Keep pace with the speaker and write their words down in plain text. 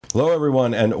Hello,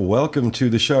 everyone, and welcome to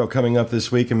the show. Coming up this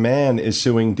week, a man is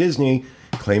suing Disney,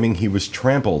 claiming he was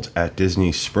trampled at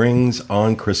Disney Springs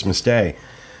on Christmas Day.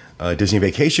 Disney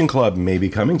Vacation Club may be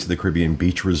coming to the Caribbean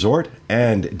Beach Resort,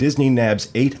 and Disney nabs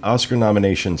 8 Oscar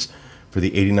nominations for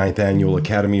the 89th Annual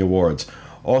Academy Awards.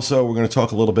 Also, we're going to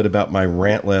talk a little bit about my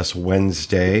rant last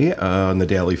Wednesday on the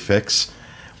Daily Fix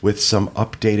with some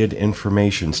updated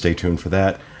information. Stay tuned for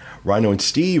that. Rhino and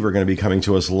Steve are going to be coming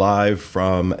to us live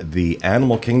from the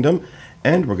Animal Kingdom,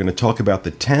 and we're going to talk about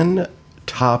the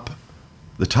top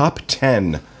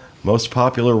 10 most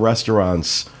popular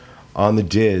restaurants on the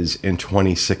Diz in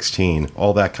 2016.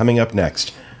 All that coming up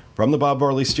next. From the Bob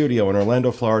Varley Studio in Orlando,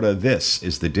 Florida, this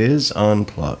is the Diz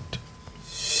Unplugged.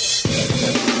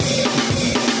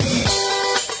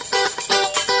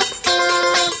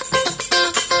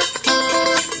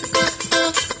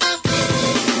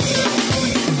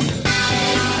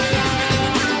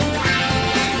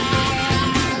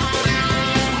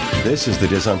 This is the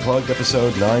Diz Unplugged,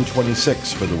 episode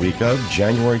 926 for the week of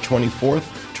January 24th,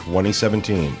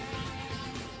 2017.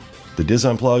 The Diz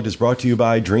Unplugged is brought to you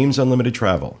by Dreams Unlimited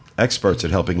Travel, experts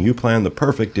at helping you plan the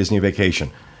perfect Disney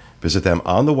vacation. Visit them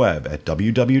on the web at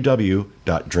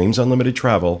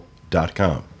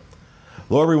www.dreamsunlimitedtravel.com.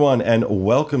 Hello, everyone, and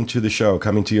welcome to the show,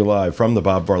 coming to you live from the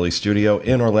Bob Varley Studio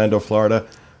in Orlando, Florida.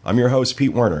 I'm your host,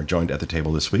 Pete Werner, joined at the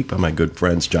table this week by my good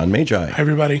friends John Magi. Hi,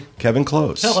 everybody. Kevin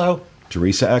Close. Hello.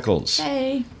 Teresa Eccles.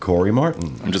 Hey. Corey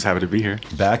Martin. I'm just happy to be here.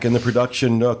 Back in the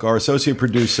production nook, our associate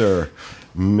producer,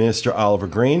 Mr. Oliver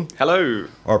Green. Hello.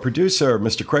 Our producer,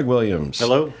 Mr. Craig Williams.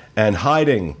 Hello. And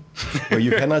hiding, where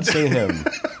you cannot see him,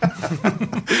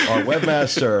 our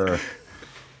webmaster,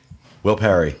 Will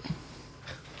Perry.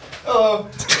 Hello.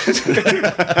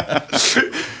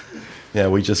 Yeah,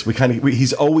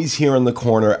 he's always here in the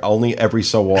corner, only every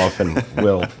so often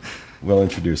we'll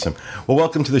introduce him. Well,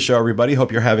 welcome to the show, everybody.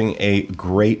 Hope you're having a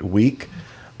great week.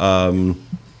 I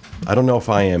don't know if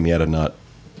I am yet or not.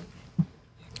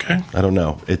 Okay. I don't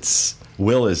know.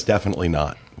 Will is definitely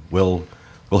not. Will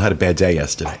had a bad day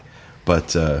yesterday,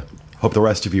 but hope the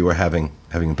rest of you are having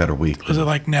a better week. Was it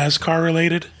like NASCAR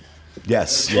related?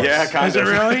 Yes. Yeah, kind Is it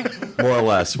really? More or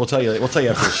less. We'll tell you after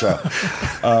the show.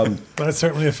 That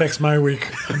certainly affects my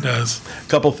week. It does. A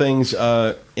couple things.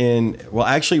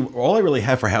 Actually, all I really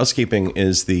have for housekeeping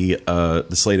is the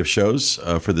slate of shows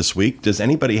for this week. Does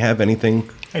anybody have anything?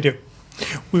 I do.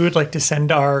 We would like to send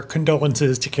our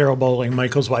condolences to Carol Bowling,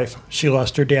 Michael's wife. She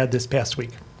lost her dad this past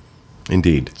week.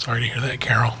 Indeed. Sorry to hear that,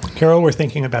 Carol. Carol, we're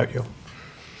thinking about you.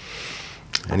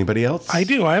 Anybody else? I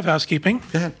do. I have housekeeping.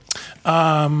 Go ahead.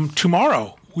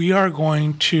 Tomorrow, we are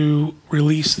going to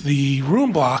release the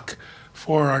room block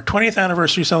for our 20th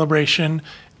anniversary celebration,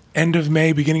 end of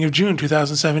May, beginning of June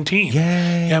 2017.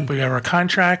 Yay. Yep, we have our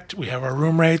contract, we have our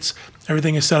room rates,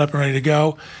 everything is set up and ready to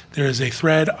go. There is a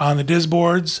thread on the Diz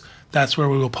boards. That's where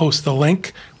we will post the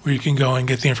link where you can go and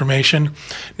get the information.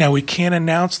 Now, we can't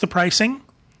announce the pricing,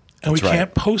 and That's we right.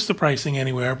 can't post the pricing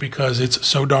anywhere because it's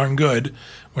so darn good.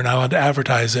 We're not allowed to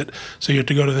advertise it. So you have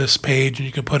to go to this page and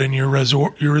you can put in your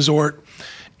resort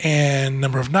and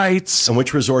number of nights. And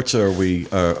which resorts are we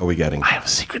getting? I have a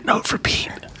secret note for Pete.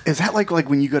 Is that like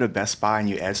when you go to Best Buy and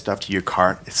you add stuff to your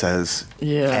cart? It says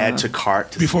add to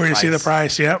cart. Before you see the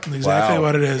price. Yep, exactly Wow.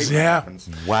 what it is. Yeah.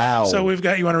 Wow. So we've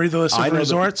got, you want to read the list I of know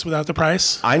resorts without the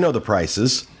price? I know the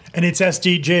prices. And it's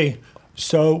SDG.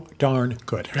 So darn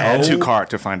good. Add to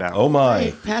cart to find out. Oh my.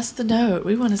 Hey, pass the note.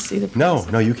 We want to see the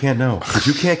price. No, you can't know. Because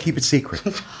you can't keep it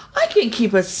secret. I can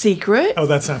keep a secret. Oh,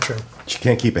 that's not true. You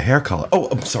can't keep a hair color. Oh,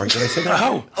 I'm sorry. Did I say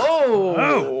that?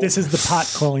 Oh. This is the pot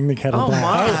calling the kettle Oh,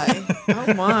 black. my.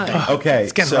 Oh, my. Okay.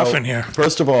 It's getting rough in here.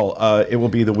 First of all, it will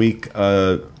be the week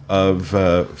of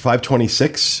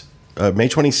 5/26, May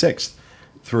 26th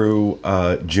through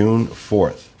June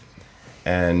 4th.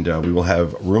 And we will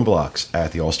have room blocks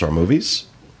at the All-Star Movies,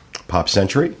 Pop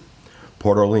Century,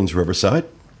 Port Orleans Riverside,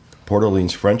 Port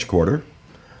Orleans French Quarter,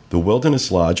 the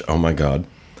Wilderness Lodge, oh my God,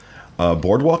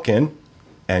 Boardwalk Inn,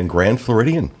 and Grand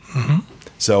Floridian. Mm-hmm.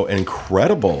 So an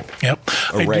incredible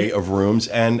array of rooms.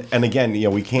 And again,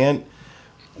 we can't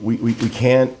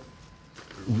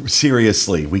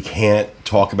seriously, we can't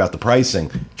talk about the pricing.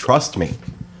 Trust me,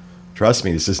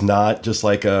 this is not just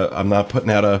like I'm not putting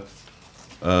out a,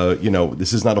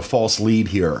 this is not a false lead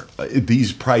here.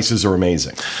 These prices are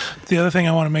amazing. The other thing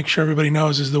I want to make sure everybody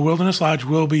knows is the Wilderness Lodge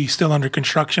will be still under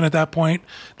construction at that point.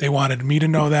 They wanted me to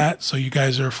know that, so you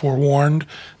guys are forewarned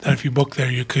that if you book there,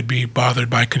 you could be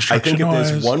bothered by construction I think if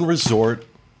noise. there's one resort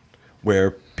where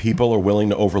people are willing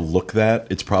to overlook that,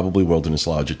 it's probably Wilderness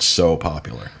Lodge. It's so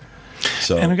popular.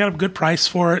 So, and we got a good price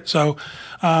for it. So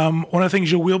one of the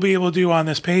things you will be able to do on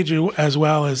this page as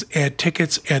well is add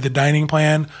tickets, add the dining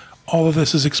plan. All of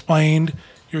this is explained.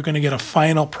 You're going to get a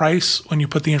final price when you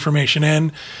put the information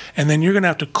in, and then you're going to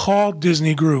have to call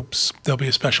Disney groups. There'll be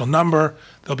a special number.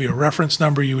 There'll be a reference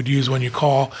number you would use when you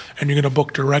call, and you're going to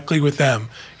book directly with them.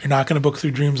 You're not going to book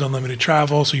through Dreams Unlimited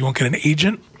Travel, so you won't get an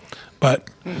agent, but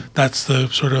that's the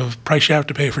sort of price you have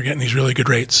to pay for getting these really good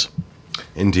rates.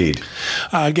 indeed.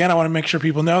 Again, I want to make sure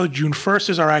people know that June 1st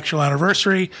is our actual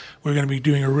anniversary. We're going to be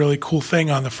doing a really cool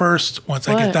thing on the 1st. Once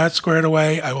I get What? that squared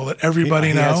away, I will let everybody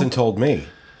He know. hasn't told me.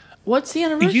 What's the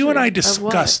anniversary? You and I of what?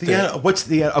 discussed it. What's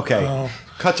the okay?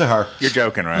 Cut to her. You're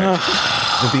joking, right?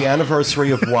 The anniversary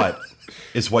of what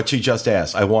is what she just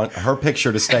asked. I want her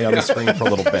picture to stay on the screen for a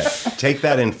little bit. Take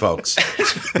that in, folks.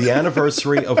 The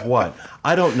anniversary of what?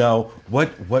 I don't know.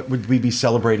 What would we be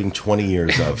celebrating 20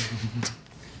 years of?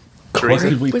 What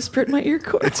could we? Whisper in my ear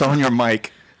cord. It's on your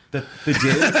mic. The Diz?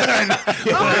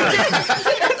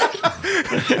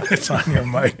 It's on your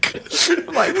mic.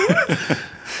 Like,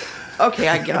 okay,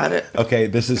 I got it. Okay,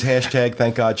 this is hashtag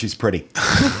thank God she's pretty.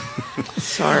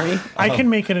 Sorry. I can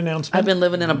make an announcement. I've been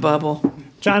living in a bubble.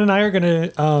 John and I are going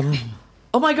to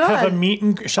Oh my God. have a meet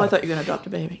and Oh, I shut thought you were going to adopt a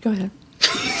baby. Go ahead.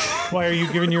 Why are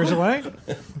you giving yours away?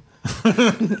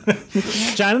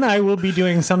 John and I will be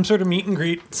doing some sort of meet and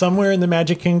greet somewhere in the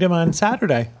Magic Kingdom on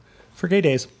Saturday for Gay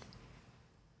Days.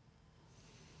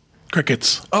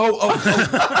 Crickets. Oh,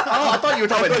 I thought you were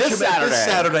talking about this Saturday. This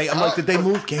Saturday. I'm like, did they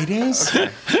move gay days?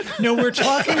 No, we're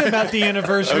talking about the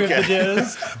anniversary of the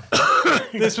Diz.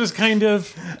 This was kind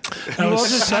of... That was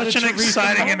such an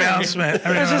exciting announcement.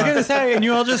 I was just going to say, and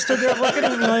you all just stood there looking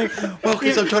at me like... Well,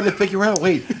 because I'm trying to figure out.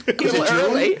 Wait, is it June?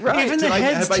 Early, right. Even the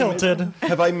heads tilted.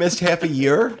 Have I missed half a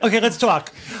year? Okay, let's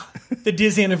talk. The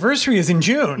Diz anniversary is in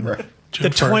June. Right. The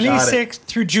June 1st. 26th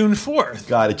through June 4th.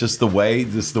 Got it. Just the way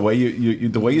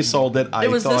you sold it. I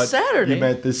was thought this Saturday. you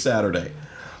meant this Saturday.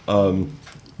 No.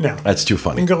 That's too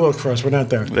funny. You can go look for us. We're not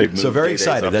there. So very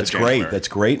excited. That's great. That's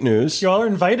great news. You all are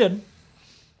invited.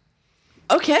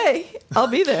 Okay, I'll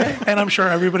be there. And I'm sure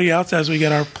everybody else, as we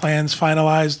get our plans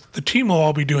finalized, the team will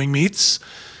all be doing meets.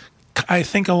 I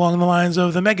think along the lines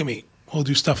of the Mega Meet. We'll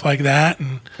do stuff like that.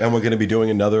 And And we're going to be doing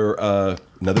another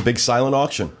big silent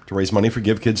auction to raise money for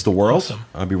Give Kids the World. Awesome.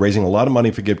 I'll be raising a lot of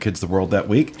money for Give Kids the World that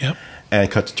week. Yep.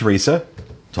 And cut to Teresa.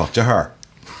 Talk to her.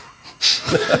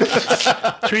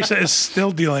 Teresa is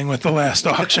still dealing with the last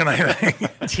auction, I think.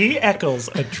 T. Eccles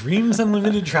at Dreams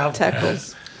Unlimited Travel.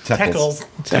 Teckles. Teckles.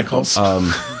 Teckles.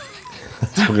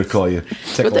 That's what we're going to call you.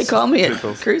 What they call me at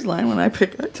cruise line when I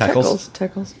pick up Teckles.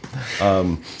 Teckles.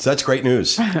 So that's great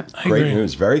news. Great agree.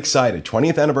 news. Very excited.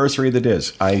 20th anniversary of the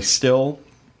Diz.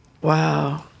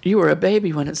 Wow. You were a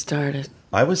baby when it started.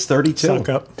 I was 32. Suck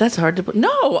up. That's hard to put.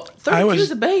 No, 32 was-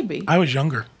 is a baby. I was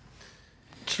younger.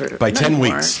 True. By No, 10 you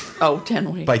weeks. weren't. Oh,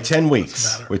 10 weeks. By 10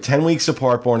 weeks. matter. We're 10 weeks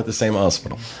apart, born at the same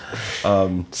hospital.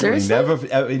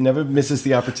 Seriously? He never misses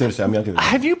the opportunity. I'm younger than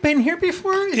Have you been here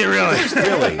before? Yeah, really.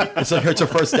 Really? It's like it's her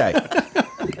first day.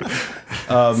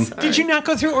 Did you not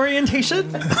go through orientation?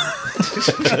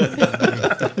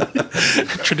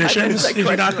 Traditions. Did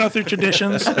you not go through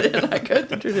traditions? I got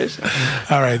the tradition.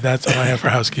 All right, that's all I have for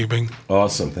housekeeping.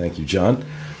 Awesome. Thank you, John.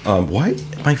 Why?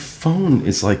 My phone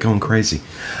is like going crazy.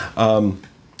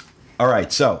 All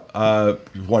right. So,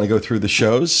 want to go through the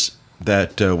shows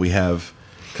that we have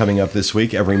coming up this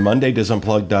week. Every Monday,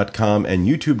 disunplugged.com and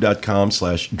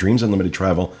youtube.com/Dreams Unlimited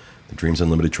Travel, the Dreams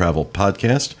Unlimited Travel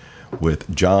podcast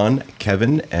with John,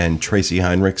 Kevin, and Tracy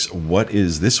Heinrichs. What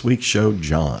is this week's show,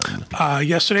 John?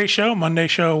 Yesterday's show, Monday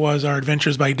show, was our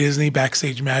Adventures by Disney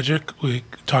Backstage Magic. We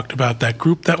talked about that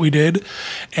group that we did.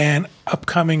 And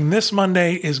upcoming this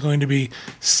Monday is going to be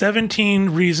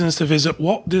 17 reasons to visit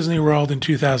Walt Disney World in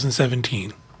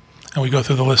 2017. And we go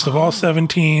through the list of all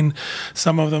 17.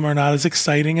 Some of them are not as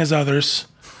exciting as others.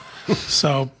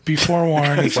 So be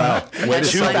forewarned. It's Wow. not- Way to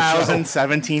start the show.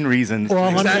 2017 reasons. Well,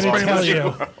 I'm That's going to pretty tell much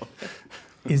you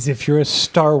is if you're a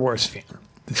Star Wars fan,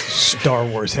 this is Star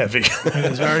Wars heavy. It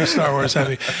is very Star Wars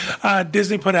heavy.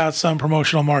 Disney put out some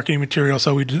promotional marketing material,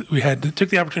 so we took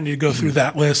the opportunity to go through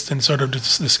that list and sort of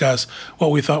discuss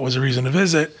what we thought was a reason to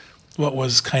visit, what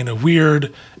was kind of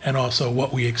weird, and also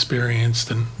what we experienced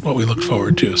and what we looked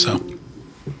forward to. So,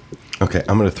 Okay,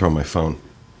 I'm going to throw my phone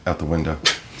out the window.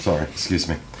 Sorry, excuse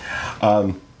me.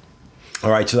 All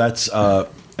right, so that's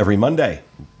every Monday,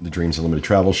 the Dreams Unlimited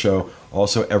Travel Show.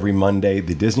 Also, every Monday,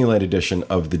 the Disneyland edition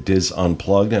of the Diz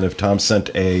Unplugged. And if Tom sent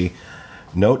a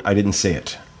note, I didn't see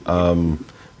it.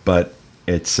 But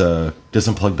it's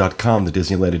disunplugged.com, the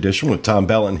Disneyland edition, with Tom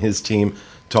Bell and his team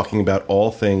talking about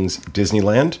all things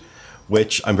Disneyland,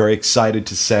 which I'm very excited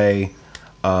to say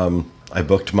I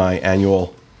booked my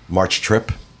annual March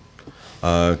trip.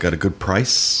 Got a good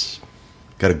price.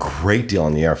 Got a great deal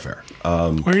on the airfare.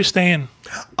 Where are you staying?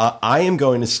 I am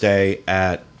going to stay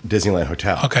at Disneyland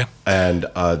Hotel. Okay. And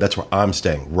that's where I'm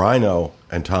staying. Rhino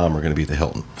and Tom are going to be at the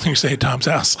Hilton. You stay at Tom's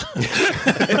house. You're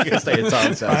going to stay at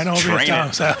Tom's house. Rhino will be at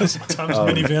Tom's house. Tom's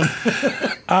minivan.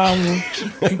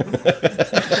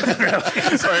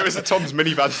 Sorry, it was the Tom's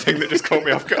minivan thing that just caught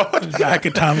me off guard. Back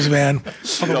at Tom's van. All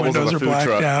the Doubles windows as a are food blacked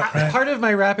truck. out. Right? Part of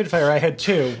my rapid fire, I had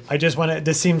two. I just wanted.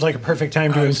 This seems like a perfect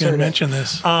time to I was going insert to it. mention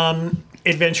this.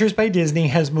 Adventures by Disney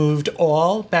has moved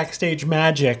all Backstage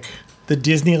Magic, the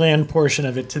Disneyland portion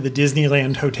of it, to the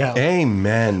Disneyland Hotel.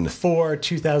 Amen. For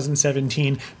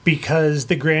 2017 because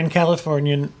the Grand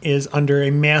Californian is under a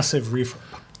massive refurb.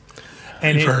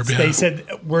 And they said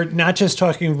we're not just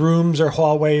talking rooms or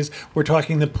hallways, we're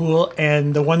talking the pool,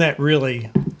 and the one that really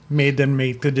made them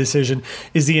make the decision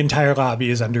is the entire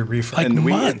lobby is under refurb. Like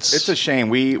months. It's a shame.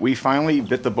 We finally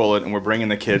bit the bullet, and we're bringing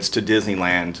the kids to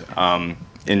Disneyland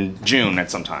in June at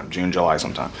some time. June, July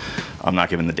sometime. I'm not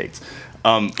giving the dates.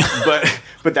 But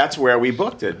that's where we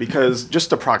booked it because just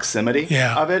the proximity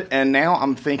of it. And now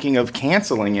I'm thinking of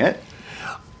canceling it.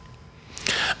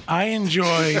 I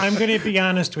enjoy. I'm going to be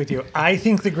honest with you. I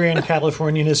think the Grand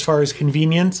Californian, as far as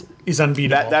convenience, is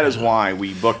unbeatable. That is why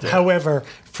we booked it. However,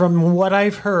 from what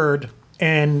I've heard,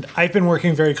 and I've been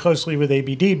working very closely with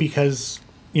ABD because,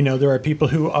 there are people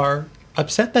who are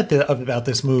upset about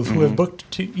this move, who have booked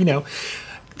to,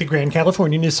 the Grand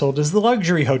Californian is sold as the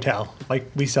luxury hotel.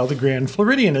 Like we sell the Grand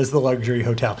Floridian as the luxury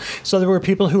hotel. So there were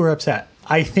people who were upset.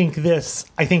 I think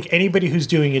anybody who's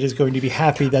doing it is going to be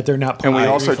happy that they're not. And we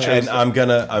also And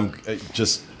I'm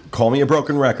just call me a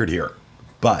broken record here,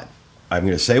 but I'm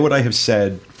going to say what I have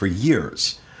said for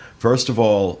years. First of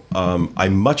all, I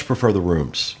much prefer the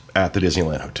rooms at the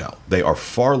Disneyland Hotel. They are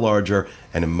far larger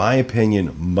and, in my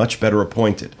opinion, much better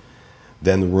appointed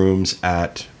than the rooms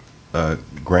at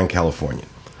Grand Californian.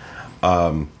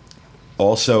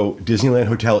 Also, Disneyland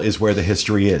Hotel is where the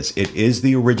history is. It is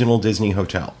the original Disney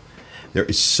hotel. There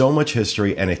is so much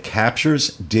history, and it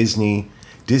captures Disneyland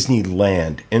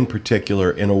in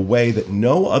particular in a way that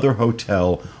no other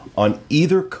hotel on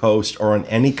either coast or on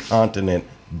any continent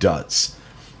does.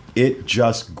 It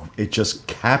just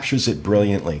captures it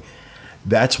brilliantly.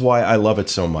 That's why I love it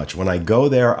so much. When I go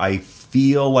there, I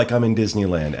feel like I'm in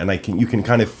Disneyland, and you can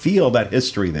kind of feel that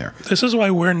history there. This is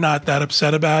why we're not that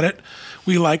upset about it.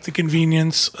 We like the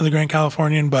convenience of the Grand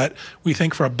Californian, but we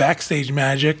think for a Backstage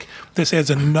Magic, this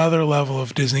adds another level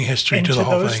of Disney history to the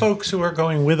whole thing. And to those folks who are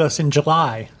going with us in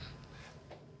July,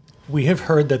 we have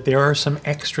heard that there are some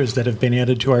extras that have been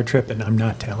added to our trip, and I'm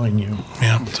not telling you.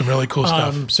 Yeah, some really cool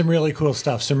stuff. Some really cool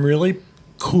stuff. Some really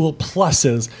cool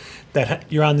pluses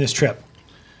that you're on this trip.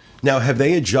 Now, have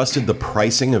they adjusted the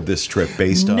pricing of this trip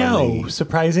based on No,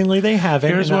 surprisingly they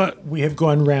haven't. Here's what we have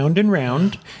gone round and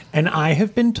round, and I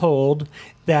have been told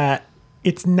that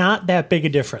it's not that big a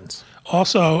difference.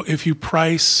 Also, if you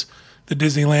price the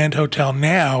Disneyland Hotel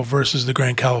now versus the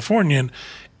Grand Californian,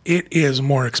 it is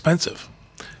more expensive.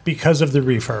 Because of the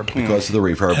refurb. Because of the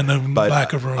refurb. And the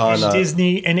lack of rooms.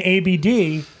 Disney and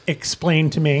ABD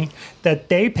explained to me that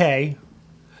they pay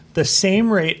the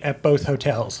same rate at both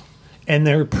hotels. And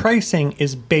their pricing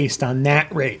is based on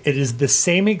that rate. It is the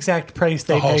same exact price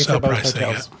they pay for both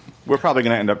hotels. We're probably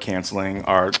going to end up canceling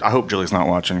our. I hope Julie's not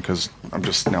watching because I'm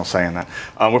just now saying that.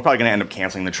 We're probably going to end up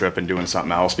canceling the trip and doing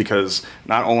something else because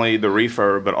not only the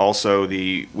refurb, but also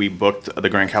we booked the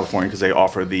Grand Californian because they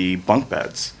offer the bunk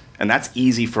beds. And that's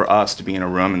easy for us to be in a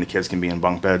room and the kids can be in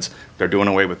bunk beds. They're doing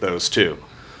away with those too.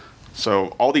 So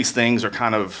all these things are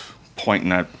kind of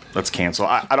pointing at let's cancel.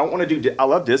 I don't want to do. I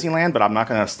love Disneyland, but I'm not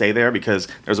going to stay there because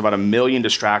there's about 1 million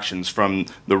distractions from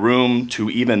the room to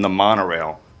even the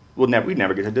monorail. We'd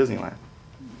never get to Disneyland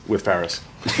with Ferris.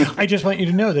 I just want you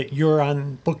to know that you're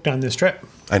booked on this trip.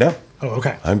 I know. Oh,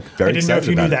 okay. I'm very excited. I didn't know if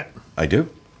you knew that. I do.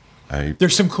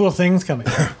 There's some cool things coming.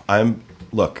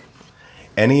 Look,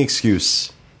 any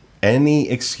excuse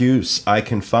I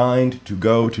can find to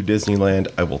go to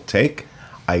Disneyland, I will take.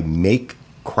 I make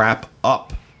crap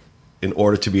up in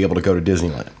order to be able to go to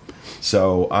Disneyland.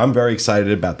 So I'm very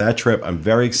excited about that trip. I'm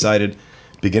very excited.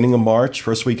 Beginning of March,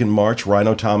 first week in March,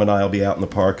 Rhino, Tom, and I will be out in the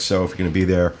park. So if you're going to be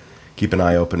there, keep an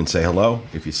eye open and say hello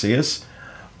if you see us.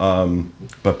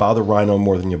 But bother Rhino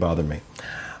more than you bother me.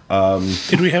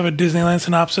 Did we have a Disneyland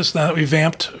synopsis now that we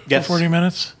vamped for 40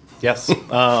 minutes? Yes.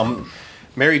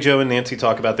 Mary Jo and Nancy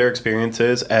talk about their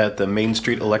experiences at the Main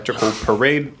Street Electrical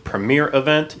Parade premiere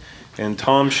event, and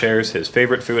Tom shares his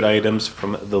favorite food items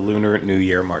from the Lunar New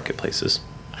Year marketplaces.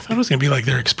 I thought it was going to be like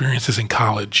their experiences in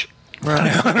college. Right.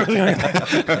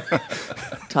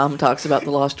 Tom talks about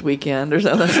the Lost Weekend or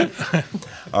something.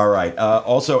 All right.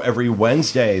 Also, every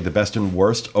Wednesday, the best and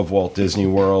worst of Walt Disney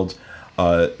World.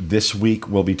 This week,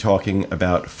 we'll be talking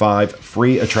about 5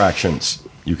 free attractions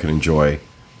you can enjoy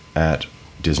at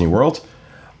Disney World.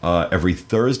 Every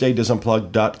Thursday,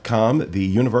 DisUnplugged.com, the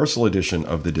Universal edition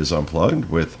of the Dis Unplugged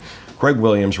with Craig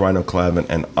Williams, Rhino Clavin,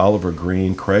 and Oliver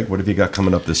Green. Craig, what have you got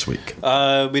coming up this week?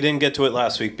 We didn't get to it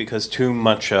last week because too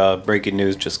much breaking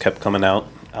news just kept coming out.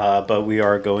 But we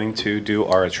are going to do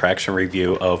our attraction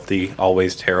review of the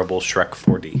always terrible Shrek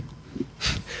 4D.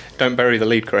 Don't bury the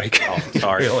lead, Craig. Oh,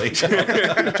 sorry. Really?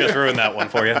 Just ruined that one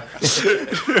for you.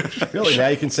 Really? Now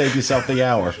you can save yourself the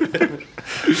hour.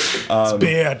 It's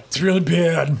bad. It's really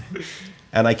bad.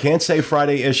 And I can't say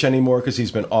Friday-ish anymore because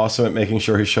he's been awesome at making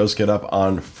sure his shows get up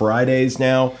on Fridays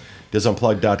now.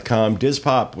 DisUnplugged.com.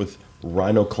 DisPop with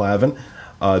Rhino Clavin.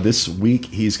 This week,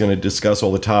 he's going to discuss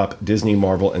all the top Disney,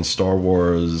 Marvel, and Star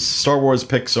Wars,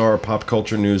 Pixar, pop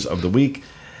culture news of the week.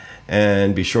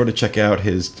 And be sure to check out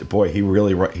his... Boy, he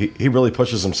really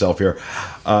pushes himself here.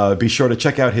 Be sure to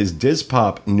check out his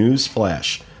DisPop News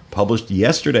Flash, published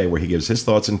yesterday, where he gives his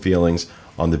thoughts and feelings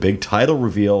on the big title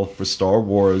reveal for Star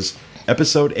Wars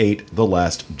Episode 8, The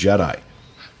Last Jedi.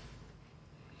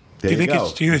 Do you think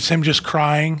it's him just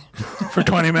crying for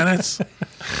 20 minutes?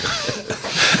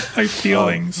 My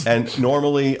feelings. And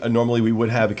normally we would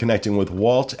have a Connecting with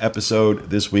Walt episode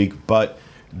this week, but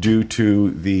due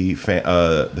to the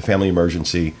family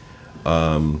emergency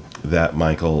that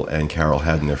Michael and Carol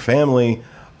had in their family,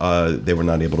 they were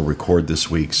not able to record this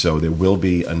week. So there will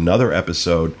be another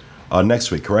episode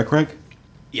next week. Correct, Craig?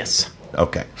 Yes.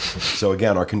 Okay. So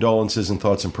again, our condolences and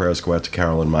thoughts and prayers go out to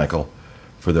Carol and Michael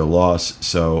for their loss.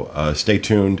 So stay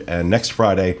tuned. And next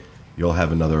Friday, you'll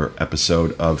have another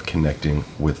episode of Connecting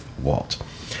with Walt.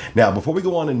 Now, before we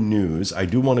go on to news, I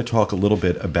do want to talk a little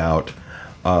bit about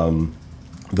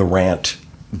the rant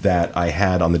that I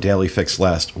had on the Daily Fix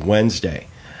last Wednesday.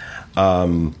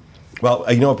 Well,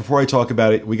 before I talk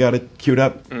about it, we got it queued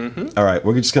up? Mm-hmm. All right,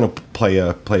 we're just going to play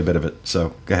a bit of it.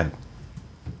 So go ahead.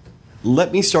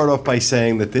 Let me start off by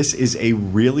saying that this is a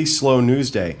really slow news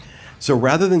day. So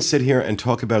rather than sit here and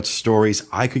talk about stories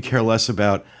I could care less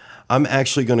about, I'm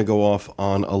actually going to go off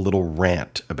on a little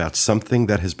rant about something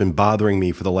that has been bothering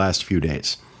me for the last few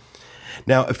days.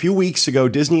 Now, a few weeks ago,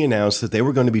 Disney announced that they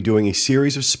were going to be doing a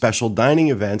series of special dining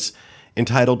events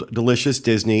entitled Delicious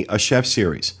Disney, a Chef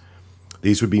Series.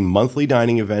 These would be monthly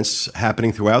dining events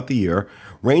happening throughout the year,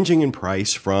 ranging in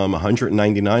price from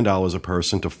 $199 a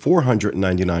person to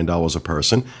 $499 a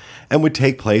person, and would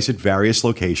take place at various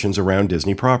locations around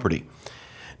Disney property.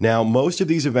 Now, most of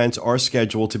these events are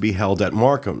scheduled to be held at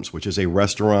Markham's, which is a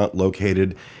restaurant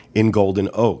located in Golden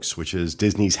Oaks, which is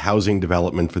Disney's housing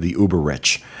development for the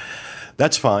uber-rich.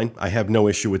 That's fine. I have no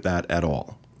issue with that at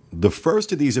all. The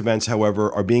first of these events,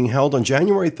 however, are being held on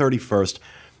January 31st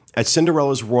at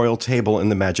Cinderella's Royal Table in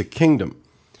the Magic Kingdom.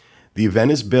 The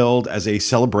event is billed as a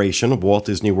celebration of Walt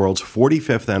Disney World's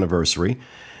 45th anniversary.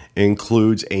 It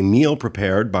includes a meal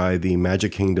prepared by the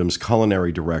Magic Kingdom's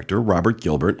culinary director, Robert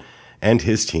Gilbert, and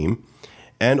his team,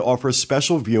 and offers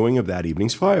special viewing of that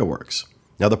evening's fireworks.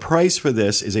 Now, the price for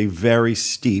this is a very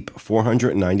steep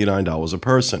 $499 a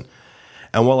person.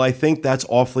 And while I think that's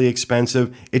awfully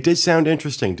expensive, it did sound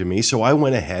interesting to me, so I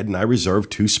went ahead and I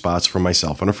reserved 2 spots for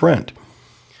myself and a friend.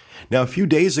 Now, a few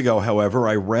days ago, however,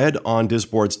 I read on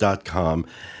Disboards.com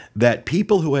that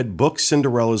people who had booked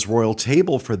Cinderella's Royal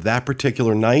Table for that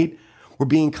particular night were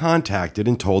being contacted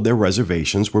and told their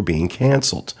reservations were being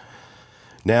canceled.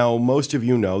 Now, most of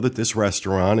you know that this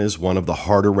restaurant is one of the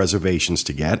harder reservations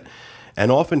to get, and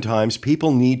oftentimes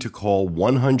people need to call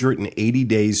 180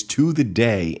 days to the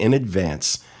day in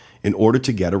advance in order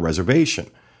to get a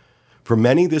reservation. For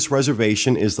many, this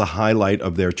reservation is the highlight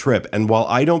of their trip, and while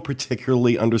I don't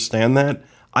particularly understand that,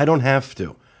 I don't have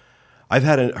to. I've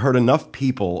heard enough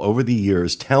people over the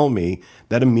years tell me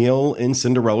that a meal in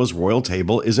Cinderella's Royal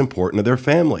Table is important to their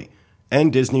family,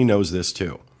 and Disney knows this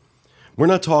too. We're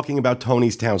not talking about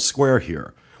Tony's Town Square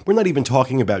here. We're not even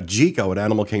talking about Jico at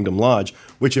Animal Kingdom Lodge,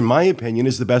 which in my opinion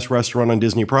is the best restaurant on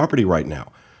Disney property right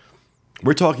now.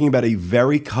 We're talking about a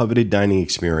very coveted dining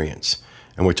experience.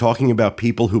 And we're talking about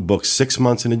people who book 6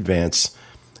 months in advance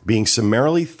being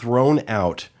summarily thrown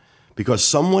out because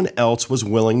someone else was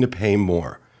willing to pay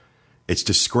more. It's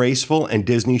disgraceful, and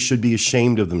Disney should be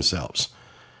ashamed of themselves.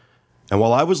 And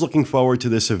while I was looking forward to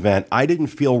this event, I didn't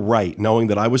feel right knowing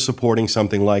that I was supporting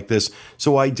something like this,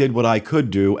 so I did what I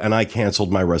could do, and I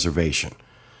canceled my reservation.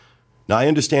 Now, I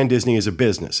understand Disney is a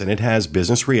business, and it has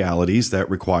business realities that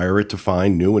require it to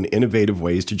find new and innovative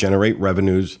ways to generate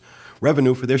revenue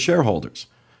for their shareholders.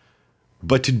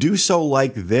 But to do so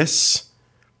like this,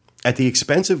 at the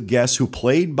expense of guests who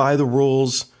played by the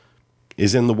rules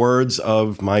is, in the words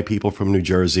of my people from New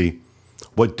Jersey,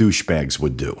 what douchebags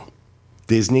would do.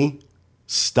 Disney,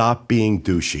 stop being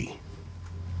douchey.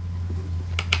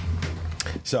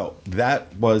 So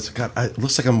that was, God, it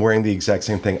looks like I'm wearing the exact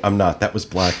same thing. I'm not. That was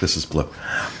black. This is blue.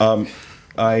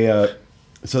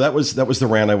 So that was the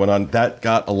rant I went on. That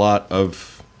got a lot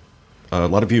of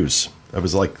views. That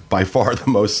was like by far the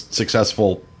most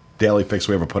successful daily fix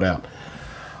we ever put out.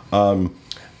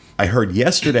 I heard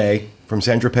yesterday from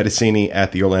Sandra Pedicini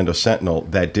at the Orlando Sentinel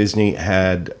that Disney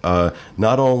had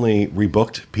not only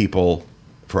rebooked people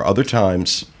for other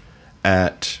times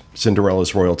at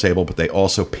Cinderella's royal table, but they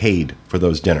also paid for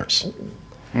those dinners.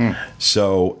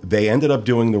 So they ended up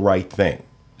doing the right thing.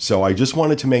 So I just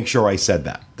wanted to make sure I said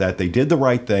that they did the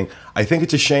right thing. I think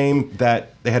it's a shame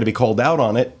that they had to be called out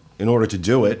on it in order to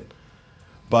do it.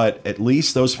 But at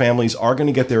least those families are going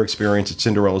to get their experience at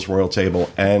Cinderella's royal table,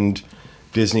 and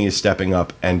Disney is stepping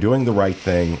up and doing the right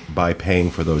thing by paying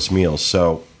for those meals.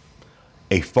 So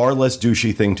a far less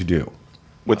douchey thing to do.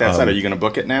 With that said, are you going to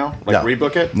book it now? Like no.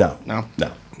 rebook it? No. No?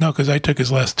 No. No, because I took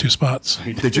his last 2 spots.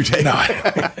 Did you take? No,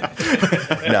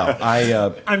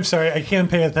 No. I'm sorry, I can't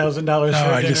pay $1,000 for a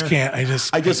I dinner. just can't.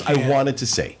 I wanted to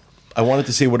see. I wanted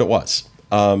to see what it was.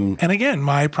 And again,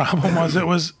 my problem was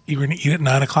you were going to eat at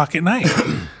 9 o'clock at night.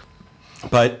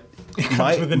 But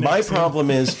with the my next problem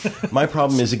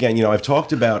is again, I've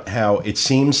talked about how it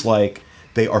seems like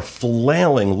they are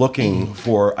flailing looking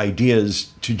for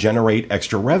ideas to generate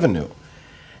extra revenue,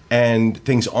 and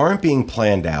things aren't being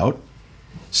planned out.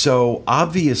 So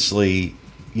obviously,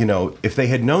 if they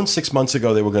had known 6 months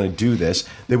ago they were going to do this,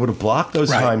 they would have blocked those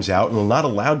times out and not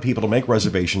allowed people to make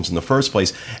reservations in the first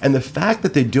place. And the fact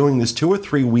that they're doing this 2 or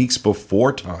 3 weeks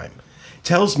before time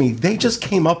tells me they just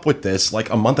came up with this like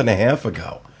a month and a half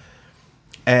ago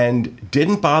and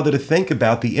didn't bother to think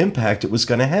about the impact it was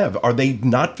going to have. Are they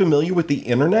not familiar with the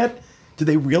internet? Do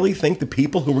they really think the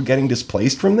people who were getting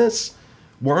displaced from this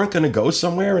weren't going to go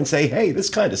somewhere and say, hey, this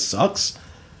kind of sucks?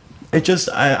 It just,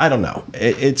 I don't know.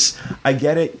 I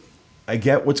get it. I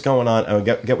get what's going on. I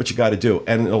get what you got to do.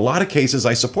 And in a lot of cases,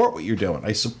 I support what you're doing.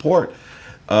 I support,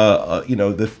 some of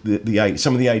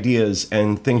the ideas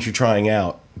and things you're trying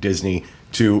out, Disney,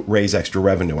 to raise extra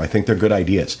revenue. I think they're good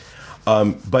ideas.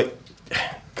 But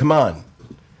come on.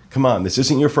 This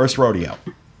isn't your first rodeo.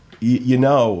 You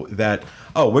know that,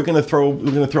 we're going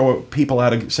to throw people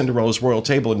out of Cinderella's royal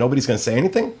table and nobody's going to say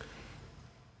anything?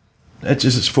 That's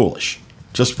just foolish.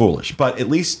 Just foolish. But at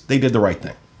least they did the right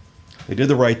thing. They did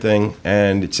the right thing,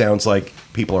 and it sounds like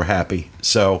people are happy.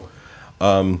 So,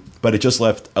 but it just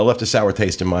left a sour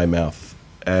taste in my mouth.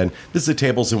 And this is a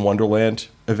Tables in Wonderland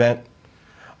event.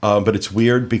 But it's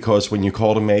weird because when you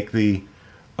call to make the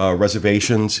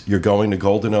reservations, you're going to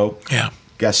Golden Oak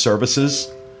Guest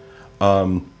Services.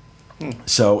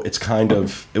 So it's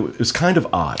it was kind of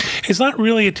odd. It's not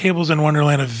really a Tables in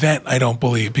Wonderland event, I don't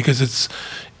believe, because it's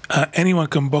anyone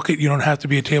can book it. You don't have to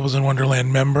be a Tables in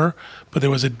Wonderland member, but there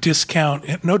was a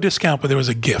discount, no discount, but there was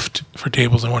a gift for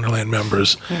Tables in Wonderland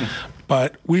members.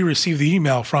 But we received the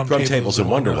email from Tables in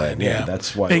Wonderland. Yeah,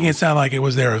 that's why. Making it sound like it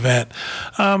was their event.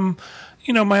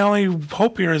 My only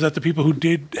hope here is that the people who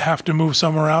did have to move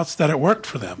somewhere else, that it worked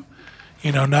for them.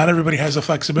 Not everybody has the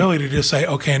flexibility to just say,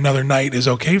 okay, another night is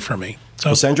okay for me.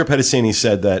 So Sandra Pedicini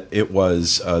said that it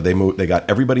was they got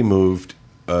everybody moved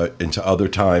into other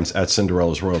times at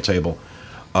Cinderella's royal table.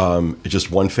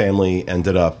 Just one family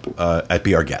ended up at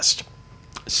Be Our Guest.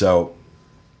 So,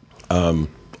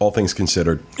 all things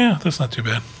considered, yeah, that's not too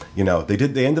bad.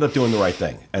 They ended up doing the right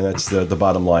thing, and that's the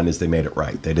bottom line is they made it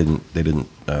right. They didn't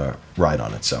ride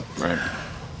on it. So, right.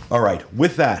 All right.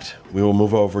 With that, we will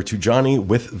move over to Johnny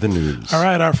with the news. All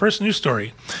right. Our first news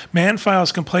story. Man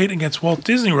files complaint against Walt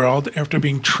Disney World after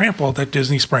being trampled at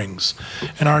Disney Springs.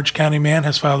 An Orange County man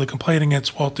has filed a complaint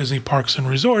against Walt Disney Parks and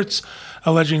Resorts,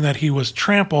 alleging that he was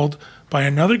trampled by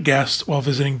another guest while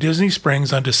visiting Disney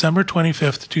Springs on December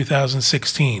 25th,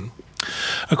 2016.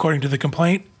 According to the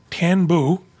complaint, Tan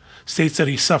Bu states that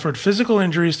he suffered physical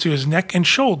injuries to his neck and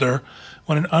shoulder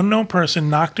when an unknown person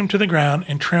knocked him to the ground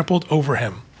and trampled over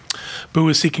him. Boo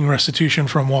is seeking restitution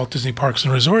from Walt Disney Parks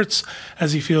and Resorts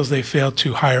as he feels they failed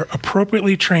to hire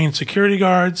appropriately trained security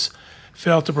guards,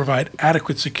 failed to provide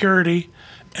adequate security,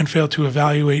 and failed to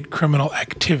evaluate criminal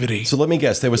activity. So let me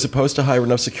guess, they were supposed to hire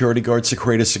enough security guards to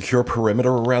create a secure perimeter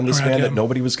around this man that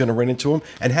nobody was going to run into him?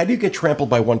 And how do you get trampled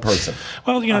by one person?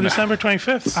 Well, December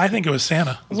 25th, I think it was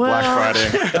Santa. Black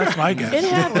Friday. That's my guess. It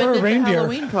happened Or a at the reindeer.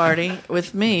 Halloween party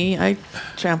with me. I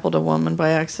trampled a woman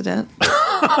by accident.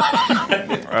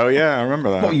 Oh, yeah, I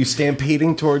remember that. What, you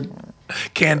stampeding toward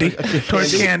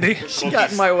Towards candy. She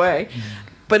got in my way.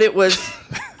 But it was.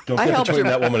 Don't I get helped between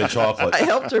her. that woman and chocolate. I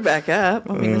helped her back up.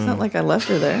 I mean, it's not like I left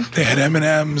her there. They had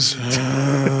M&Ms.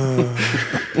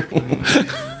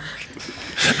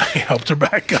 I helped her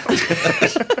back up.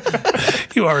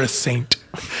 You are a saint.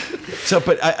 So,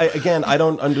 but again, I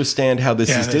don't understand how this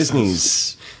is this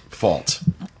Disney's fault.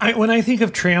 When I think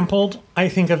of trampled, I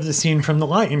think of the scene from The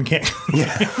Lion King.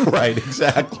 Yeah, right,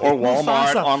 exactly. Or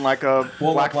Walmart Mufasa. on like a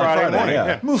Black Friday morning.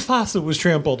 yeah. Mufasa was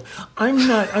trampled.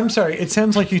 I'm sorry. It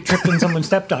sounds like you tripped and someone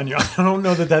stepped on you. I don't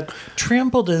know that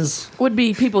trampled is. Would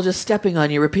be people just stepping on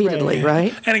you repeatedly,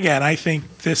 right? And again, I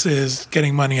think this is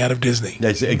getting money out of Disney.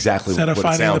 That's exactly Instead of what it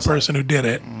finding the sounds like. person who did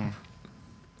it,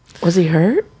 Was he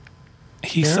hurt?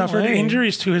 he suffered way.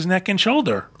 injuries to his neck and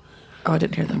shoulder. Oh, I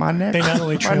didn't hear that. My neck. They not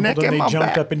only my trampled neck him, and they my jumped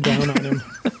back. up and down on him.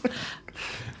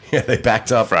 Yeah, they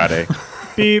backed up. Friday.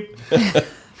 Beep.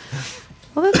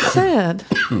 Well, that's sad.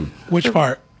 Which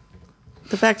part?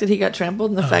 The fact that he got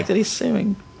trampled and the fact that he's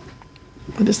suing.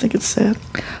 I just think it's sad.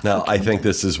 No, I think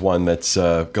this is one that's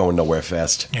going nowhere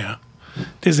fast. Yeah.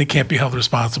 Disney can't be held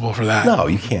responsible for that. No,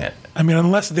 you can't. I mean,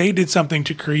 unless they did something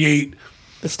to create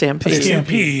The a stampede.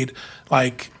 stampede,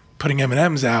 like putting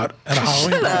M&Ms out at a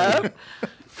Halloween party.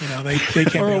 You know, they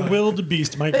can't Or be a like-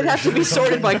 wildebeest migration. It'd have to be or something.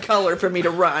 sorted by color for me to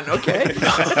run, okay?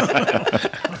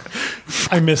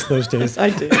 I miss those days. I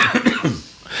do.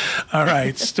 All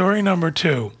right, story number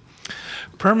 2.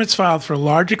 Permits filed for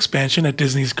large expansion at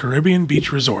Disney's Caribbean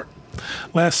Beach Resort.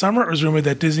 Last summer, it was rumored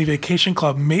that Disney Vacation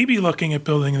Club may be looking at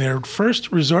building their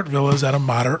first resort villas at a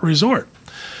moderate resort.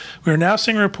 We are now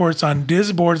seeing reports on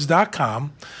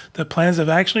disboards.com that plans have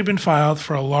actually been filed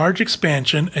for a large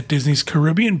expansion at Disney's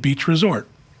Caribbean Beach Resort.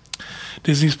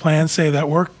 Disney's plans say that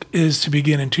work is to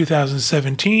begin in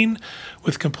 2017,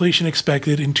 with completion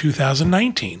expected in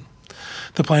 2019.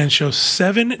 The plans show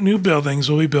 7 new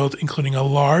buildings will be built, including a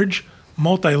large,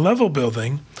 multi-level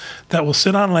building that will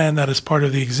sit on land that is part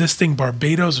of the existing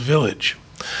Barbados Village,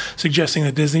 suggesting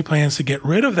that Disney plans to get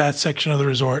rid of that section of the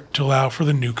resort to allow for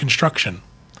the new construction.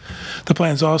 The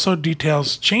plans also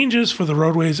details changes for the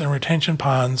roadways and retention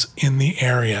ponds in the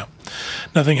area.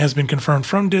 Nothing has been confirmed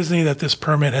from Disney that this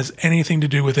permit has anything to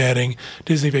do with adding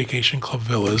Disney Vacation Club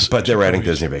villas. But they're adding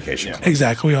Disney Vacation Club.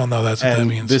 Exactly. We all know that's what that And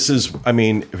means. this is, I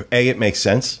mean, it makes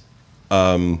sense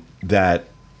that,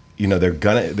 you know, they're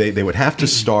gonna they would have to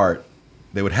start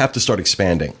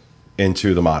expanding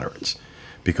into the moderates,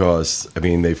 because I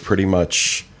mean they've pretty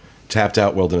much tapped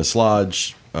out Wilderness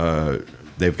Lodge.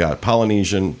 They've got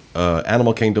Polynesian,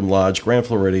 Animal Kingdom Lodge, Grand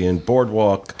Floridian,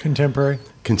 Boardwalk, Contemporary.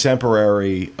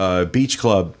 Beach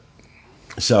Club.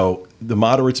 So the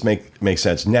moderates make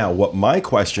sense. Now, what my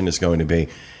question is going to be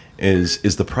is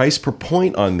the price per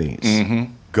point on these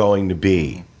going to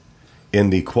be in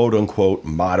the quote unquote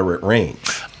moderate range?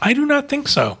 I do not think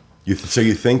so. So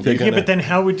you think they're Yeah, going but then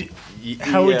how would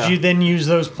you then use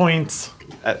those points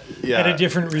Yeah. at a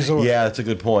different resort? Yeah, that's a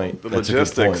good point. The That's a good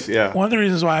logistics, point. yeah. One of the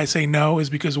reasons why I say no is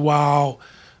because while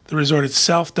the resort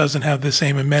itself doesn't have the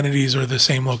same amenities or the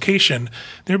same location,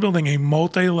 they're building a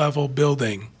multi-level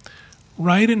building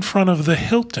right in front of the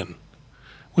Hilton,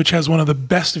 which has one of the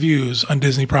best views on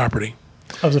Disney property.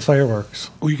 Of the fireworks.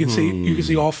 You can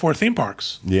see all 4 theme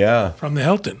parks Yeah, from the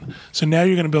Hilton. So now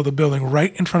you're going to build a building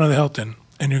right in front of the Hilton,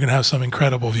 and you're going to have some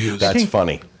incredible views. that's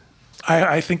funny.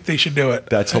 I think they should do it.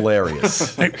 That's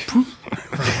hilarious. Like, poof.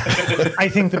 I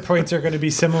think the points are going to be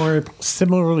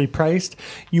similarly priced.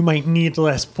 You might need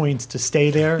less points to stay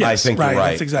there. I think right, you're right.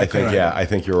 that's exactly I think, right. Yeah, I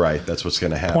think you're right. That's what's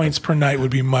going to happen. Points per night would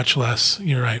be much less.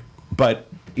 You're right. But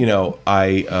you know,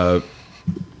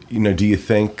 do you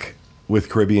think with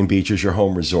Caribbean Beach as your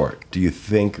home resort, do you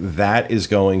think that is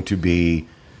going to be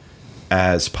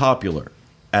as popular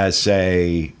as,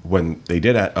 say, when they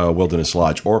did at Wilderness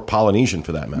Lodge or Polynesian,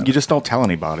 for that matter? You just don't tell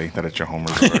anybody that it's your home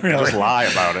resort. You just lie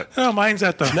about it. Oh, mine's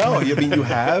at the No, I mean you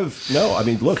have no. I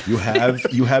mean, look, you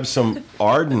have some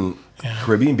ardent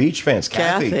Caribbean Beach fans.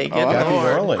 Kathy, Kathy good Lord.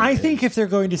 Merlin. I think if they're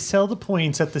going to sell the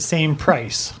points at the same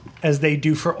price as they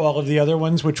do for all of the other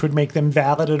ones, which would make them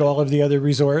valid at all of the other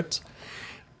resorts,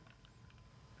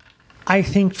 I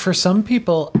think for some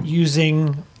people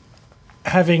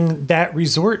having that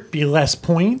resort be less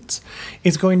points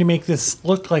is going to make this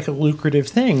look like a lucrative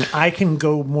thing. I can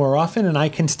go more often and I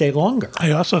can stay longer.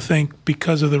 I also think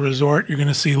because of the resort, you're going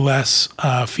to see less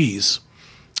fees.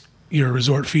 Your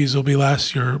resort fees will be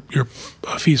less, your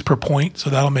fees per point, so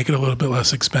that'll make it a little bit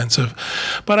less expensive.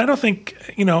 But I don't think,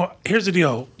 here's the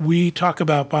deal. We talk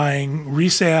about buying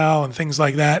resale and things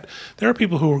like that. There are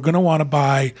people who are going to want to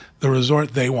buy the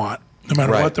resort they want, no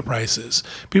matter Right. what the price is.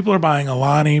 People are buying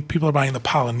Alani, people are buying the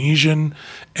Polynesian,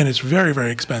 and it's very,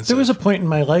 very expensive. There was a point in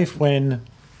my life when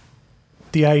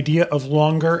the idea of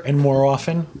longer and more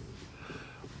often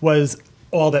was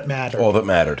all that mattered. All that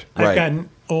mattered. I've Right. gotten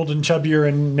old and chubbier,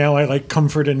 and now I like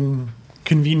comfort and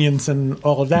convenience and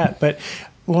all of that. But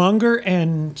longer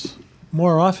and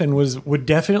more often would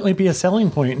definitely be a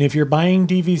selling point. And if you're buying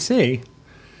DVC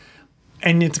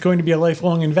and it's going to be a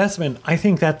lifelong investment, I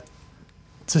think that's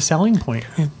a selling point.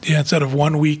 Yeah, instead of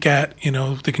 1 week at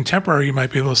the Contemporary, you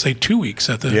might be able to say 2 weeks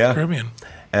at the Yeah. Caribbean.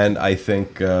 And I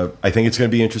think it's going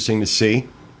to be interesting to see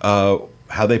how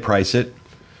they price it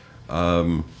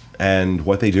and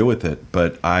what they do with it.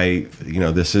 But I'm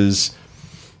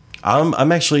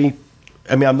actually,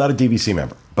 I'm not a DVC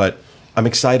member, but I'm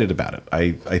excited about it.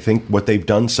 I think what they've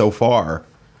done so far,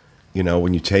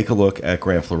 when you take a look at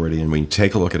Grand Floridian, when you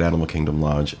take a look at Animal Kingdom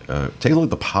Lodge, take a look at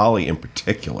the Poly in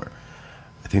particular,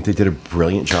 I think they did a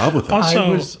brilliant job with it.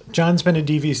 Also- John's been a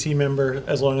DVC member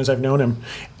as long as I've known him,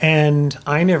 and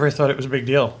I never thought it was a big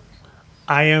deal.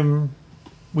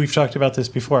 We've talked about this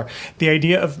before. The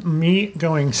idea of me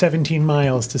going 17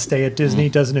 miles to stay at Disney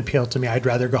doesn't appeal to me. I'd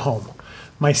rather go home.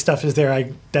 My stuff is there.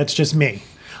 That's just me.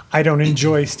 I don't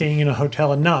enjoy staying in a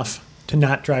hotel enough to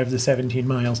not drive the 17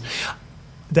 miles.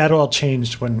 That all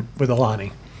changed with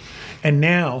Alani. And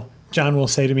now John will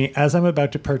say to me, as I'm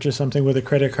about to purchase something with a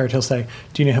credit card, he'll say,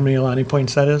 "Do you know how many Alani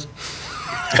points that is?"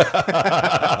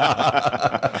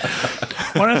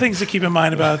 One of the things to keep in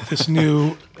mind about this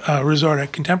new resort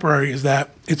at Contemporary is that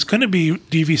it's going to be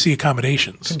DVC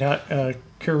accommodations.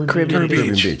 Caribbean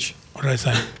Beach. What did I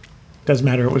say? Doesn't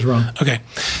matter. It was wrong. Okay.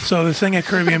 So the thing at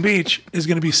Caribbean Beach is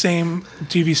going to be same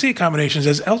DVC accommodations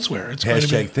as elsewhere. It's going to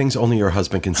Hashtag be, things only your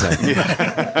husband can say.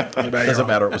 Doesn't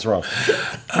matter. It was wrong.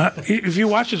 if you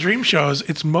watch the dream shows,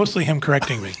 it's mostly him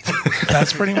correcting me.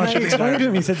 That's pretty much I it. explained to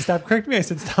him. He said, "Stop correcting me." I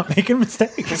said, "Stop making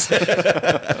mistakes."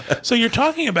 So you're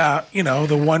talking about,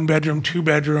 the 1 bedroom, 2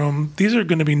 bedroom. These are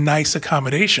going to be nice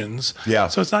accommodations. Yeah.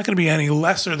 So it's not going to be any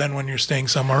lesser than when you're staying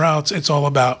somewhere else. It's all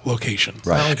about location.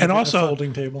 Right. Like And a also,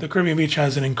 folding table. the Caribbean Beach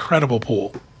has an incredible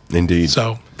pool. Indeed.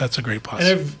 So that's a great plus.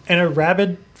 and a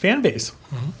rabid fan base.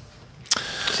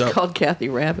 Called Kathy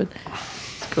Rabbit.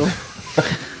 It's cool.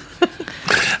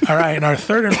 All right, and our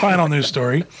third and final news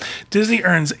story. Disney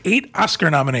earns 8 Oscar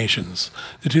nominations.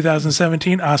 The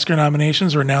 2017 Oscar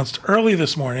nominations were announced early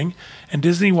this morning, and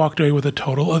Disney walked away with a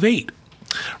total of 8.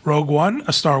 Rogue One,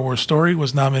 A Star Wars Story,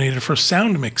 was nominated for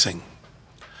sound mixing.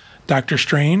 Doctor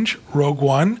Strange, Rogue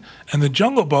One, and The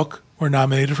Jungle Book were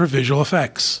nominated for visual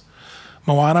effects.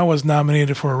 Moana was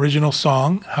nominated for original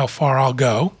song, How Far I'll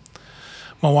Go.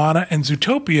 Moana and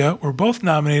Zootopia were both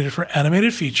nominated for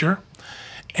animated feature.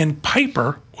 And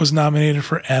Piper was nominated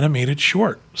for animated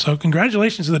short. So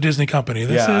congratulations to the Disney company.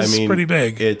 This is pretty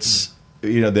big. It's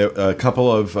there a couple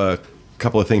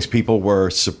of things. People were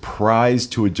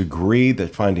surprised to a degree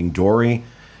that Finding Dory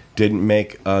didn't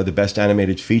make the best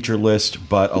animated feature list,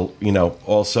 but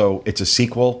also it's a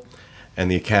sequel,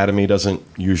 and the Academy doesn't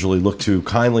usually look too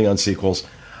kindly on sequels.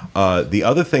 The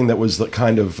other thing that was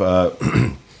kind of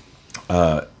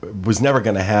was never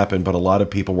going to happen, but a lot of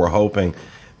people were hoping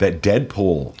that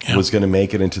Deadpool was going to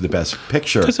make it into the best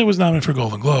picture. Because it was nominated for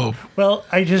Golden Globe. Well,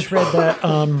 I just read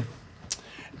that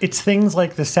it's things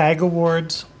like the SAG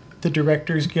Awards, the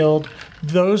Directors Guild.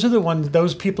 Those are the ones,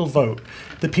 those people vote.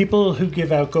 The people who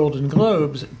give out Golden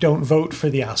Globes don't vote for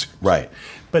the Oscars. Right.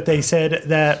 But they said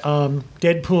that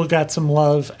Deadpool got some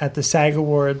love at the SAG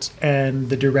Awards and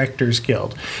the Directors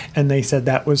Guild. And they said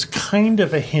that was kind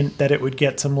of a hint that it would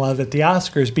get some love at the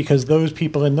Oscars because those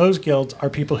people in those guilds are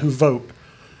people who vote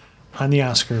on the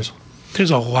Oscars.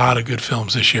 There's a lot of good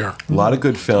films this year. A lot of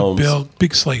good films.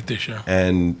 Big slate this year.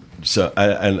 And so,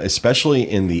 and especially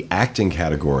in the acting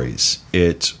categories,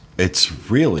 it's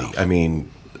really, some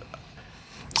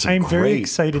I'm very great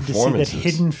excited to see that performances.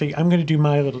 Hidden Figures. I'm going to do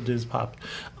my little Diz Pop.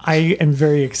 I am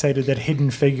very excited that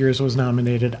Hidden Figures was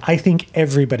nominated. I think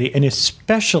everybody, and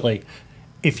especially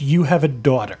if you have a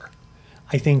daughter,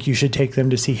 I think you should take them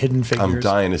to see Hidden Figures. I'm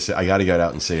dying to see. I got to get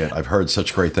out and see it. I've heard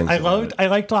such great things. I about it.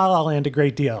 liked La La Land a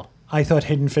great deal. I thought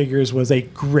Hidden Figures was a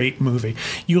great movie.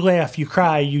 You laugh, you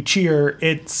cry, you cheer.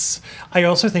 I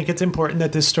also think it's important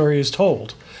that this story is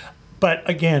told. But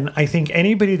again, I think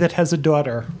anybody that has a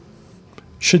daughter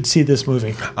should see this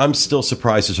movie. I'm still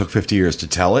surprised it took 50 years to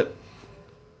tell it.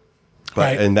 But,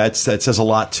 Right. And that says a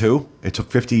lot, too. It took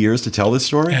 50 years to tell this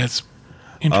story. Yeah, it's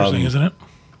interesting, isn't it?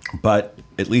 But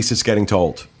at least it's getting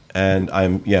told. And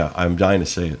I'm dying to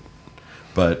see it.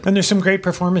 But And there's some great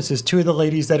performances. 2 of the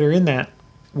ladies that are in that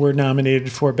were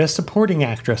nominated for Best Supporting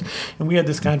Actress. And we had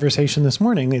this conversation this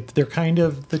morning. They're kind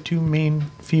of the two main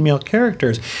female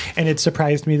characters. And it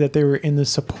surprised me that they were in the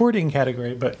supporting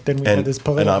category, but then we had this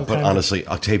political but honestly,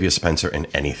 Octavia Spencer in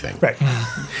anything. Right.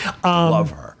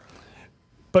 Love her.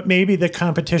 But maybe the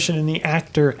competition in the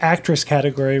actress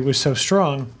category was so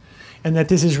strong, and that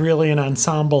this is really an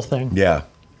ensemble thing. Yeah,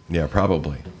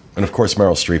 probably. And of course,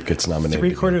 Meryl Streep gets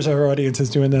nominated. 3/4 of our audience is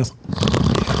doing this.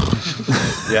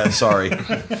 Yeah, sorry.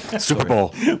 Super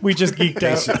Bowl. We just geeked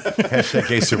out. Hashtag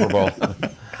gay Super Bowl.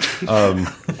 All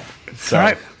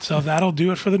right, so that'll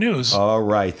do it for the news. All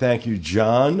right, thank you,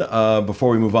 John.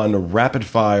 Before we move on to rapid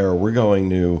fire, we're going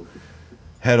to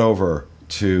head over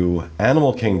to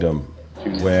Animal Kingdom,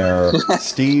 where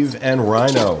Steve and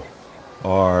Rhino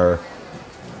are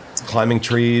climbing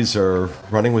trees or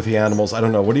running with the animals. I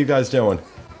don't know. What are you guys doing?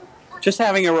 Just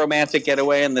having a romantic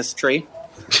getaway in this tree.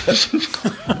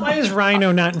 Why is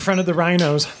Rhino not in front of the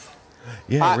rhinos?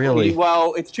 Yeah, really.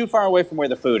 Well, it's too far away from where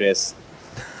the food is.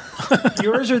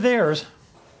 Yours or theirs?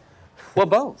 Well,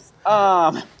 both.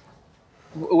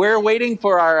 We're waiting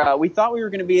for our. We thought we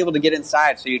were going to be able to get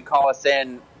inside, so you'd call us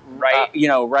in right.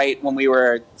 Right when we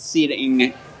were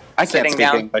seating. I can't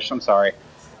speak English. I'm sorry.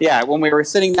 Yeah, when we were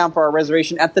sitting down for our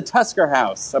reservation at the Tusker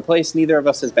House, a place neither of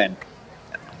us has been.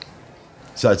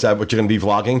 So is that what you're going to be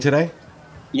vlogging today?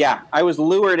 Yeah, I was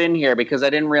lured in here because I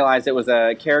didn't realize it was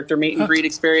a character meet and greet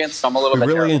experience. So I'm a little bit.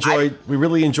 We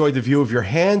really enjoyed the view of your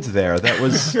hand there. That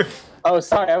was. Oh,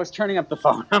 sorry, I was turning up the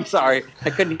phone. I'm sorry, I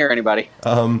couldn't hear anybody.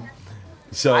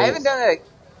 So I haven't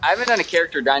done a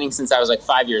character dining since I was like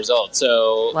 5 years old.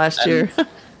 So Last year.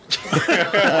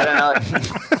 I don't know.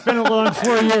 It's been a long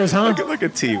 4 years, huh? Look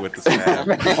at T with the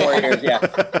snap. 4 years,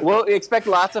 yeah. We'll expect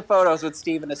lots of photos with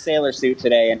Steve in a sailor suit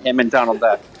today, and him and Donald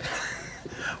Duck.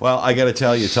 Well, I got to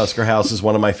tell you, Tusker House is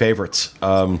one of my favorites.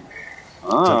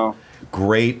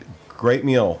 Great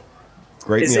meal.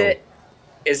 Great meal.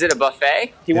 Is it a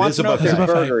buffet? He wants to know if there's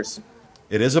buffet. burgers.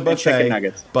 It is a buffet, chicken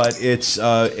nuggets. but it's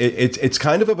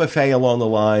kind of a buffet along the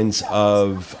lines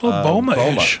of A little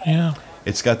Boma-ish. Boma. Yeah.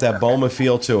 It's got that Boma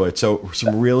feel to it. So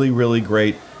some really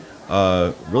great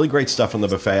stuff on the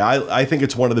buffet. I think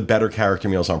it's one of the better character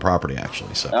meals on property,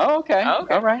 actually. So, Okay.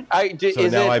 All right. I've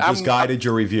just guided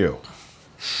your review.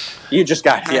 You just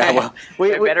got it. Yeah.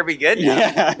 Well, It better be good now.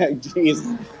 Yeah.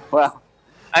 Jeez. Well,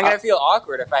 I'm going to feel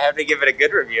awkward if I have to give it a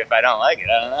good review if I don't like it.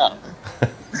 I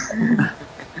don't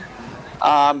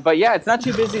know. but yeah, it's not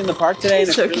too busy in the park today. And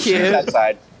it's So really cute. safe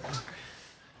outside.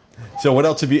 So what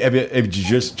else have you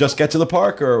just get to the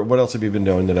park, or what else have you been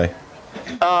doing today?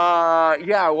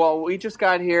 Yeah, well, we just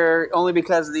got here only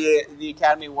because the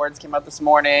Academy Awards came out this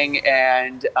morning,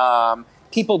 and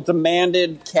people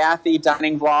demanded Kathy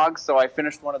dining vlogs, so I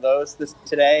finished one of those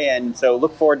today, and so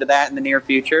look forward to that in the near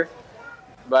future.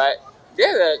 But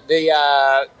yeah,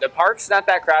 the park's not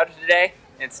that crowded today.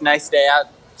 It's a nice day out,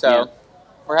 so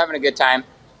we're having a good time.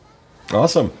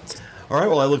 Awesome. All right.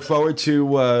 Well, I look forward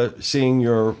to seeing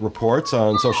your reports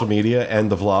on social media and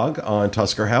the vlog on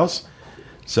Tusker House.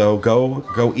 So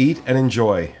go eat and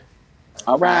enjoy.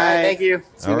 All right. Thank you.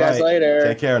 See you guys later.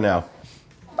 Take care now.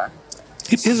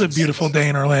 It is a beautiful day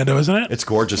in Orlando, isn't it? It's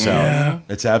gorgeous out.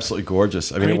 It's absolutely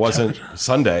gorgeous. I mean, Great it wasn't temperature.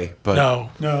 Sunday, but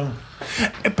No.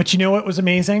 But you know what was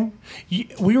amazing?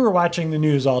 We were watching the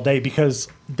news all day because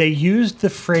they used the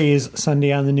phrase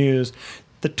Sunday on the news,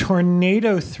 the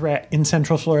tornado threat in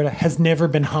Central Florida has never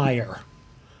been higher.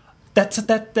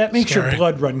 That makes Scary. your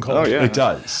blood run cold. Oh, yeah. it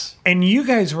does. And you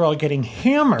guys were all getting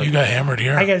hammered. You got hammered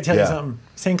here. I got to tell you Yeah. something.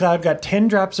 St. Cloud got 10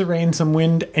 drops of rain, some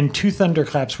wind, and 2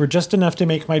 thunderclaps were just enough to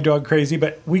make my dog crazy,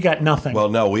 but we got nothing. Well,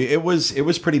 no, it was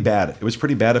pretty bad. It was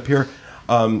pretty bad up here.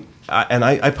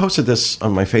 I posted this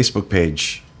on my Facebook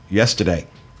page yesterday.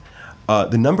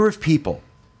 The number of people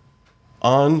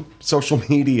on social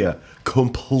media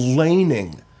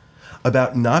complaining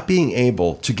about not being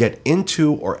able to get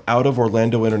into or out of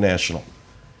Orlando International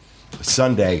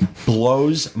Sunday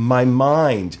blows my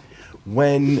mind.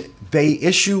 When they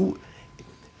issue,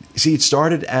 see, it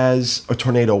started as a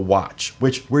tornado watch,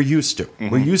 which we're used to.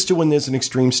 We're used to when there's an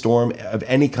extreme storm of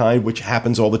any kind, which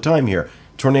happens all the time here.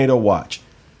 Tornado watch.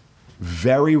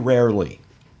 Very rarely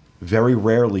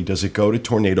does it go to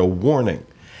tornado warning.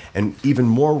 And even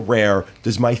more rare,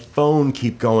 does my phone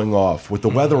keep going off with the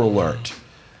weather alert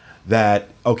that,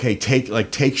 okay,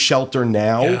 take shelter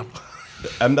now? Yeah.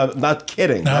 I'm not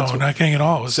kidding. No, not kidding at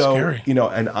all. It was scary.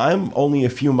 And I'm only a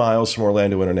few miles from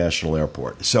Orlando International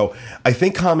Airport. So I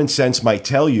think common sense might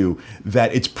tell you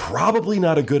that it's probably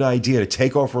not a good idea to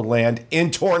take off or land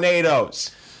in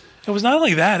tornadoes. It was not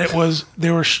only that;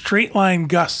 there were straight line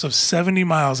gusts of 70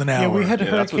 miles an hour. Yeah, we had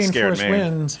that's what hurricane scared force me.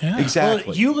 winds. Yeah. Exactly.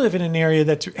 Well, you live in an area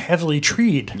that's heavily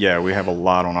treed. Yeah, we have a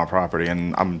lot on our property,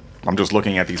 and I'm just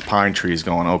looking at these pine trees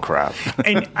going, oh crap.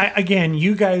 And again,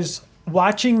 you guys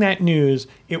watching that news,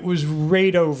 it was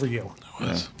right over you.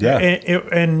 Yeah.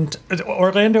 And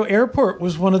Orlando Airport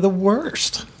was one of the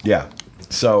worst. Yeah.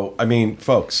 So, I mean,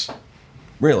 folks,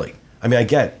 really, I mean, I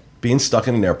get being stuck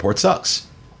in an airport sucks.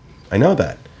 I know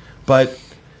that. But,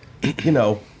 you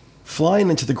know, flying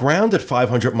into the ground at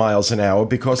 500 miles an hour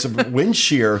because of wind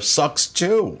shear sucks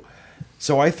too.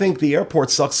 So I think the airport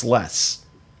sucks less.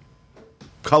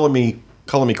 Color me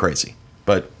crazy.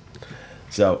 But,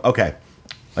 so, okay.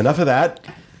 Enough of that.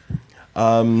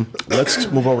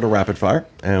 Let's move over to rapid fire,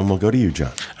 and we'll go to you,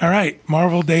 John. All right.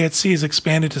 Marvel Day at Sea is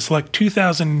expanded to select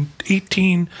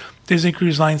 2018 Disney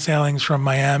Cruise Line sailings from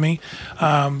Miami.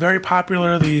 Very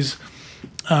popular, these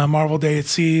Marvel Day at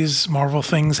Seas. Marvel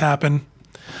things happen.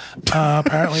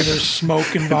 Apparently there's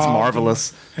smoke involved. It's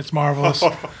marvelous. It's marvelous.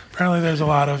 Apparently there's a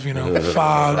lot of,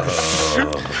 fog.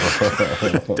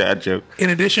 Dad joke. In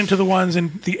addition to the ones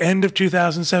in the end of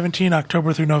 2017,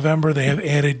 October through November, they have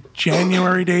added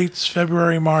January dates,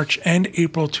 February, March, and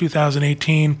April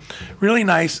 2018. Really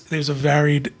nice. There's a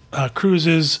varied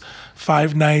cruises,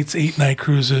 5 nights, 8-night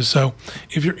cruises. So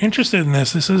if you're interested in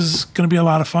this is going to be a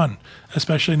lot of fun,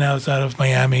 especially now it's out of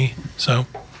Miami. So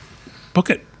book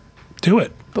it. Do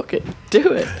it. Book it.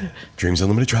 Do it.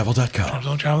 DreamsUnlimitedTravel.com.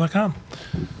 AmazonTravel.com.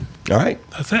 All right.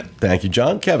 That's it. Thank you,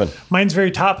 John. Kevin. Mine's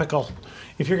very topical.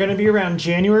 If you're going to be around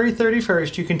January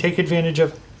 31st, you can take advantage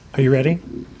of, are you ready?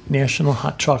 National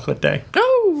Hot Chocolate Day.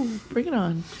 Oh, bring it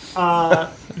on.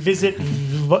 Visit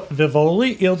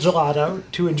Vivoli Il Gelato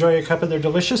to enjoy a cup of their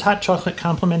delicious hot chocolate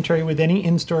complimentary with any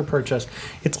in-store purchase.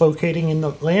 It's located in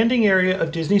the landing area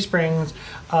of Disney Springs.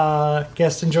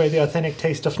 Guests enjoy the authentic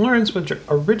taste of Florence with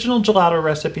original gelato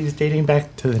recipes dating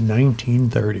back to the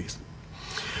 1930s.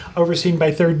 Overseen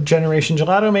by third-generation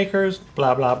gelato makers,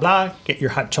 blah, blah, blah. Get your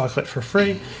hot chocolate for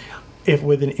free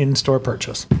with an in-store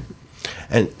purchase.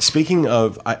 And speaking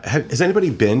of, has anybody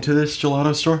been to this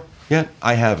gelato store yet?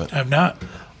 I haven't. I have not.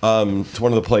 It's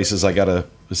one of the places there's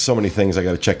so many things I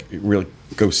got to check, really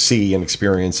go see and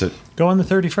experience it. Go on the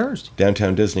 31st.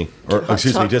 Downtown Disney, or Hot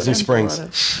excuse me, chocolate Disney and Springs.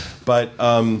 gelato.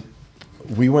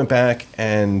 But we went back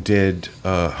and did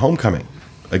Homecoming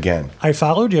again I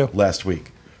followed you. last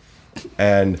week.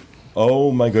 And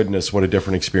oh my goodness, what a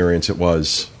different experience it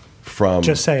was from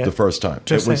Just say it. the first time.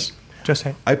 Just it say was. it. Just say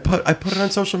it. I put it on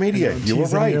social media. You were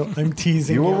Teasing right. I'm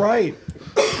teasing You you. were right.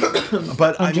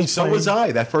 But I mean, just so was saying.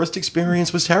 I. That first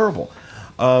experience was terrible.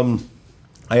 I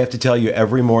have to tell you,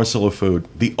 every morsel of food,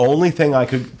 the only thing I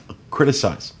could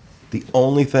criticize, the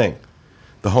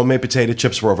homemade potato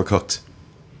chips were overcooked.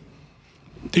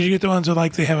 Did you get the ones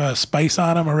that they have a spice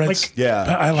on them or red?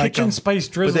 Yeah. I like kitchen them. spice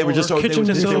drizzle. But they were just or kitchen they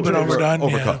were just a little bit they were overdone,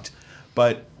 yeah. overcooked.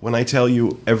 But when I tell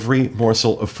you, every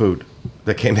morsel of food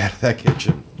that came out of that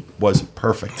kitchen was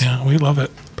perfect. Yeah, we love it.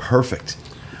 Perfect.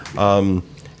 Did and-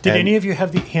 any of you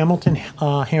have the Hamilton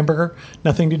hamburger?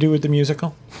 Nothing to do with the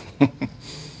musical?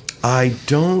 I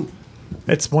don't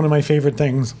It's one of my favorite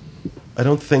things.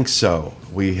 think so.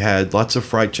 We had lots of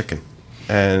fried chicken.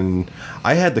 And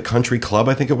I had the Country Club,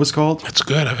 I think it was called. It's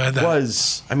good. I've had that.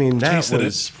 That Tasted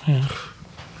was. it. Yeah.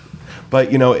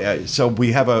 But so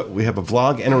we have a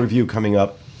vlog and a review coming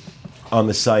up on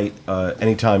the site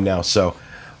anytime now. So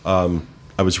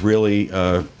I was really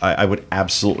I would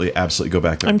absolutely go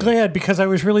back there. I'm glad because I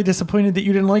was really disappointed that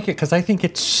you didn't like it because I think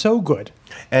it's so good.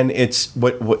 And it's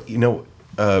what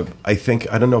I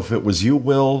think, I don't know if it was you,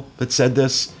 Will, that said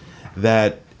this,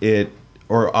 that it,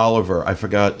 or Oliver, I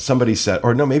forgot, somebody said,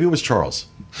 or no, maybe it was Charles.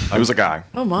 It was a guy.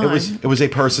 Oh, my. It was a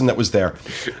person that was there.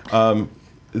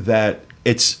 That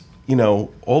it's,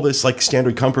 all this like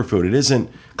standard comfort food. It isn't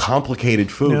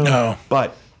complicated food. No.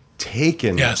 But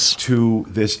taken Yes. to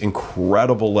this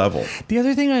incredible level. The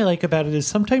other thing I like about it is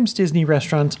sometimes Disney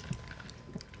restaurants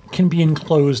can be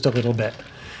enclosed a little bit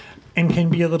and can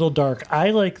be a little dark.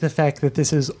 I like the fact that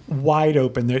this is wide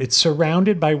open. It's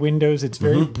surrounded by windows. It's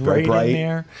very bright in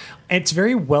there. It's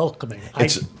very welcoming.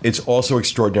 It's also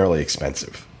extraordinarily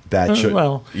expensive. That should,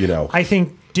 I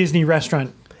think Disney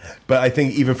restaurant. But I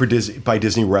think even for by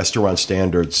Disney restaurant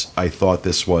standards, I thought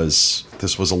this was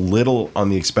a little on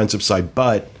the expensive side,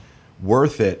 but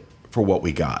worth it for what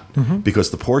we got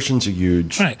because the portions are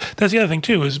huge. Right. That's the other thing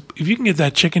too. Is if you can get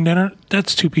that chicken dinner,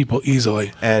 that's 2 people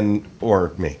easily.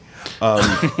 Or me.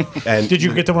 And Did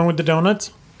you get the one with the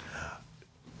donuts?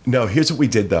 No. Here's what we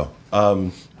did though.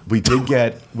 We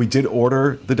did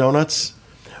order the donuts,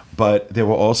 but there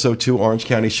were also 2 Orange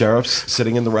County sheriffs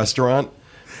sitting in the restaurant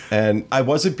And I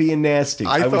wasn't being nasty.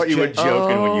 I thought you were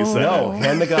joking when you said No, that.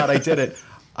 hand to God, I did it.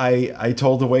 I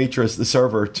told the waitress, the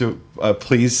server, to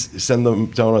please send them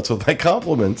donuts with my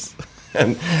compliments.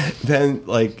 And then,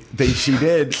 she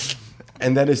did.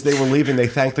 And then as they were leaving, they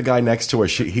thanked the guy next to her.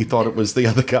 He thought it was the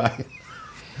other guy,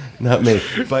 not me.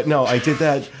 But no, I did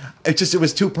that. It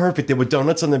was too perfect. There were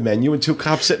donuts on the menu and two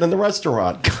cops sitting in the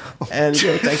restaurant. And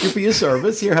thank you for your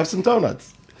service. Here, have some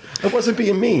donuts. I wasn't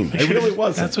being mean. I really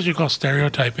wasn't. That's what you call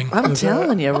stereotyping. I'm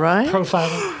telling you, right?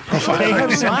 Profiling. They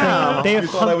have Wow. They have You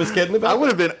thought I was kidding about I it? would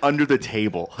have been under the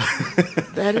table.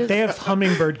 That is. They have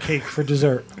hummingbird cake for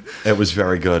dessert. It was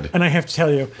very good. And I have to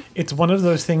tell you, it's one of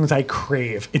those things I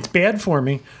crave. It's bad for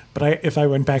me, but if I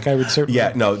went back, I would certainly.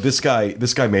 Yeah, no, this guy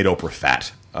made Oprah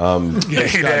fat.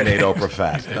 This guy made Oprah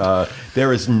fat.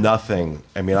 There is nothing.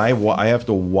 I mean, I have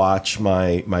to watch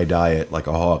my diet like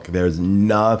a hawk. There's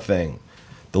nothing.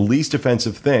 The least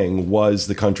offensive thing was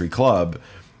the country club,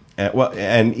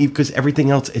 and because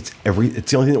everything else, it's the only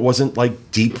thing that wasn't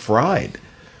like deep fried.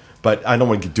 But I don't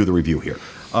want to do the review here.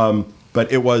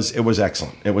 But it was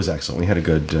excellent. It was excellent. We had a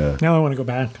good. Now I want to go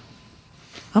back.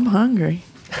 I'm hungry.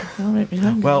 Don't make me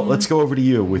hungry. Well, let's go over to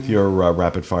you with your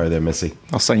rapid fire there, Missy.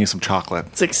 I'll send you some chocolate.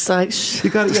 It's exciting. You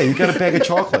got a bag of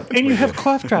chocolate, And you have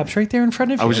cough drops right there in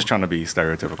front of you. I was just trying to be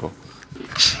stereotypical.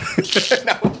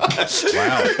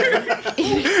 Wow,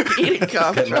 Eating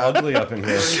coffee. getting ugly up in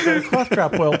here. cough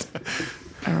drop wilt.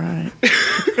 All right.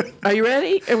 Are you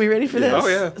ready? Are we ready for this? Oh,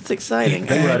 yeah. It's exciting.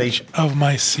 Get ready. Edge of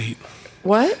my seat.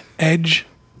 What? Edge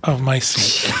of my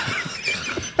seat.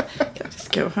 Can I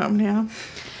just go home now?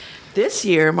 This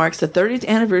year marks the 30th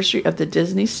anniversary of the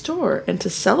Disney Store, and to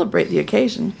celebrate the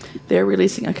occasion, they're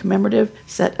releasing a commemorative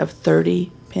set of 30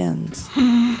 pins.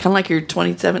 Kind of like your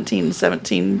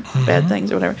 2017 bad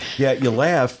things or whatever. Yeah, you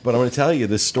laugh, but I'm going to tell you,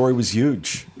 this story was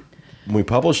huge when we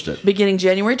published it. Beginning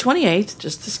January 28th,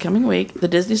 just this coming week, the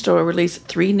Disney Store will release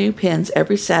 3 new pins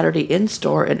every Saturday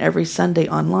in-store and every Sunday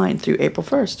online through April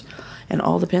 1st. And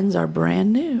all the pins are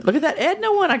brand new. Look at that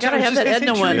Edna one. I got to have that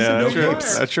Edna one. Yeah, No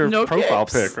that's your No profile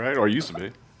capes. pic, right? Or used to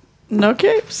be. No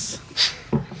capes.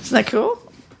 Isn't that cool?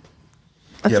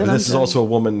 That's Yeah, what but I'm this is doing. also a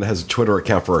woman that has a Twitter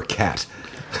account for a cat.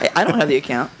 Hey, I don't have the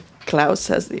account. Klaus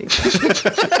has the account.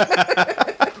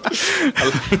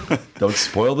 Don't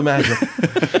spoil the magic.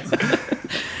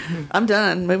 I'm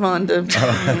done. Move on to.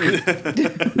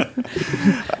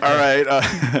 All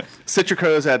right.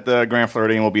 Citrico's at the Grand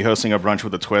Floridian will be hosting a brunch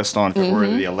with a twist on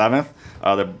February the 11th.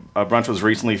 The brunch was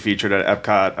recently featured at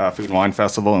Epcot Food and Wine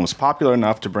Festival and was popular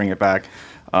enough to bring it back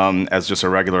as just a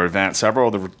regular event.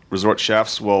 Several of the resort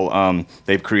chefs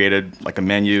they've created like a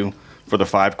menu for the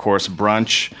 5-course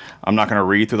brunch. I'm not going to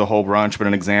read through the whole brunch, but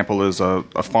an example is a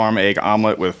farm egg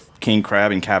omelet with king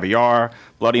crab and caviar,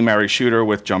 Bloody Mary shooter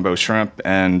with jumbo shrimp,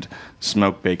 and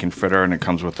smoked bacon fritter, and it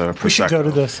comes with a prosecco. We should go to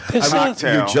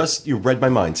this. You read my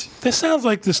mind. This sounds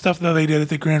like the stuff that they did at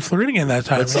the Grand Floridian that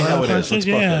time. Let's see how it is. Let's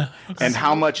book yeah. And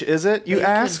how much is it, you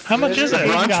ask? How much is it?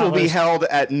 Brunch will be $8. held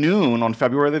at noon on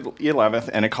February the 11th,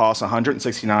 and it costs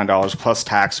 $169 plus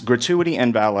tax. Gratuity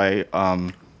and valet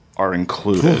are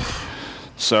included.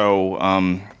 So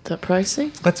Is that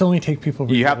pricey? Let's only take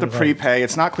people. you have to prepay.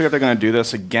 It's not clear if they're going to do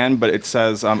this again, but it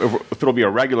says if it'll be a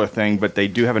regular thing, but they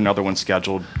do have another one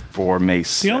scheduled for May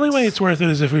 6th. The only way it's worth it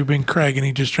is if we bring Craig and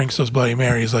he just drinks those Bloody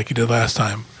Marys like he did last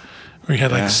time. Where he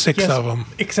had like 6 of them.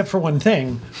 Except for one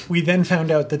thing, we then found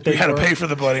out that they You had to were- pay for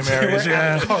the Bloody Marys.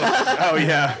 Yeah, Oh,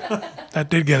 yeah. that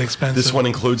did get expensive. This one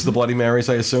includes the Bloody Marys,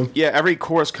 I assume? Yeah, every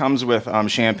course comes with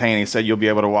champagne. He said you'll be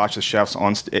able to watch the chefs in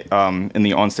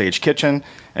the onstage kitchen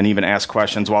and even ask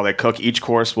questions while they cook. Each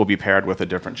course will be paired with a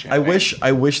different champagne.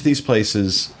 I wish these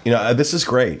places, this is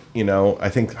great, I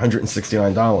think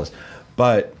 $169,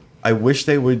 but I wish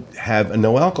they would have a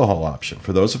no alcohol option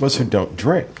for those of us who don't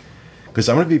drink. Because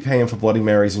I'm going to be paying for Bloody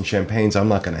Marys and champagnes I'm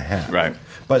not going to have. Right.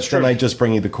 But then I just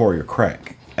bring you the Corey or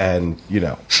Craig. And, it's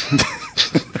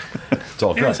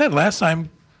all Yeah, I good. said last time,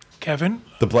 Kevin,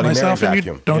 The Bloody Mary myself and you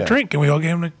vacuum, don't yeah. drink, and we all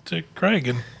gave them to Craig.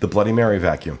 And The Bloody Mary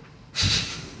vacuum.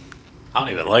 I don't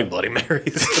even like Bloody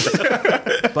Marys.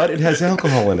 But it has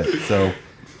alcohol in it, so...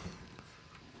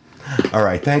 All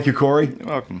right, thank you, Corey. You're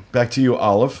welcome. Back to you,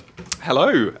 Olive.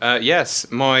 Hello. Yes,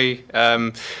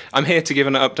 I'm here to give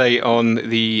an update on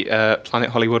the Planet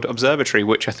Hollywood Observatory,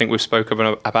 which I think we've spoken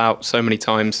about so many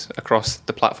times across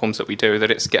the platforms that we do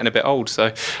that it's getting a bit old.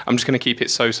 So I'm just going to keep it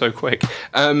so quick.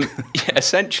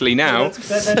 Essentially now,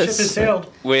 That ship has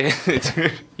sailed. we're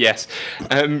yes.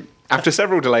 After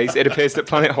several delays, it appears that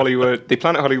the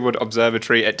Planet Hollywood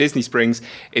Observatory at Disney Springs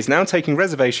is now taking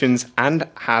reservations and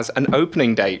has an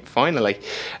opening date, finally.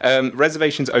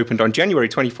 Reservations opened on January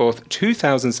 24th,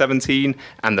 2017,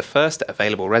 and the first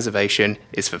available reservation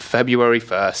is for February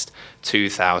 1st,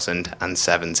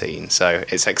 2017. So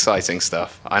it's exciting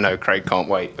stuff. I know Craig can't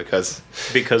wait because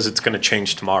it's going to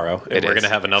change tomorrow. And we're going to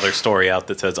have another story out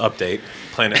that says, update,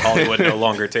 Planet Hollywood no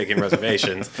longer taking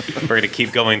reservations. We're going to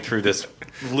keep going through this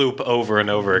loop over and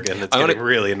over again. It's getting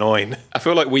really annoying. I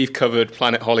feel like we've covered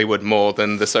Planet Hollywood more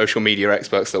than the social media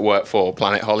experts that work for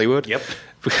Planet Hollywood. Yep.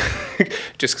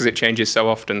 Just because it changes so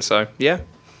often. So, yeah,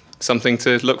 something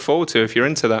to look forward to if you're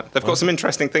into that. They've got some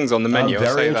interesting things on the menu. I'm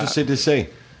very interested to see.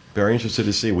 Very interested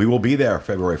to see. We will be there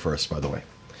February 1st, by the way.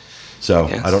 So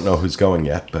Yes. I don't know who's going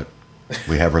yet, but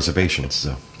we have reservations.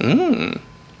 So.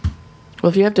 Well,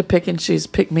 if you have to pick and choose,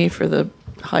 pick me for the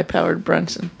high-powered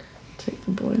brunch and take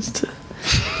the boys to...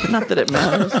 Not that it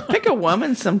matters. Pick a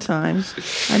woman sometimes.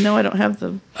 I know I don't have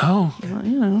the... Oh,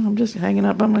 I'm just hanging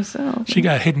out by myself. she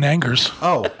got hidden angers.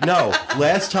 Oh no!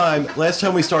 Last time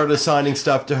we started assigning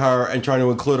stuff to her and trying to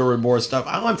include her in more stuff.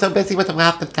 Oh, I'm so busy with the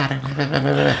welcome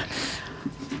center.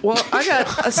 Well, I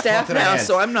got a staff to the now, hands.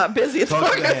 so I'm not busy.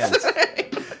 Talk to the hands.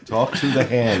 Talk to the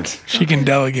hands. She can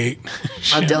delegate.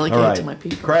 I'll delegate All right, to my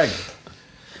people. Craig.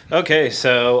 Okay,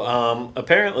 so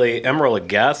apparently Emeril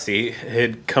Lagasse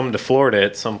had come to Florida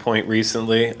at some point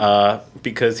recently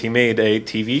because he made a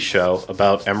TV show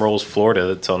about Emeril's Florida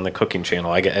that's on the Cooking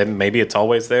Channel. And maybe it's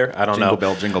always there. I don't know. Jingle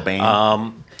bell, jingle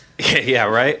bang. Yeah,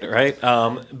 right.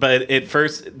 But at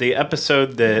first, the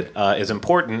episode that is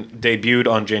important debuted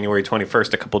on January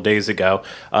 21st, a couple days ago.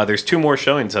 There's 2 more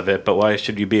showings of it, but why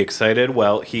should you be excited?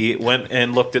 Well, he went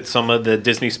and looked at some of the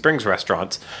Disney Springs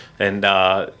restaurants, and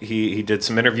he did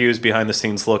some interviews,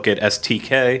 behind-the-scenes look at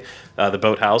STK, the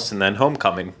Boathouse, and then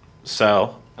Homecoming.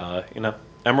 So,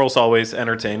 Emeril's always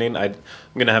entertaining. I'm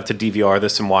going to have to DVR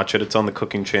this and watch it. It's on the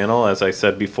Cooking Channel, as I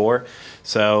said before.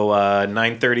 So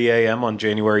 9:30 a.m. on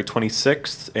January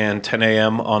 26th and 10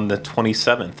 a.m. on the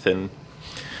 27th. And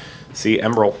see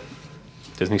Emeril,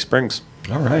 Disney Springs.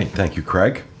 All right, thank you,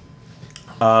 Craig.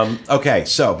 Okay,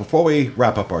 so before we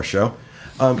wrap up our show,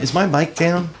 is my mic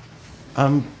down?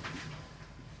 I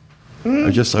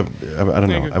don't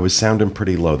know. I was sounding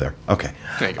pretty low there. Okay.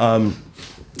 There you go.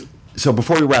 So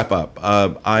before we wrap up,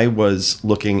 I was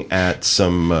looking at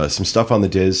some stuff on the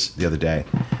Diz the other day,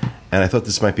 and I thought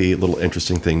this might be a little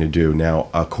interesting thing to do. Now,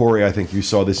 Corey, I think you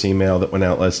saw this email that went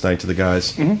out last night to the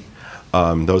guys.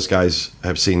 Mm-hmm. Those guys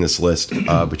have seen this list,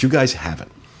 but you guys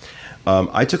haven't.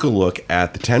 I took a look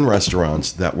at the 10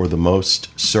 restaurants that were the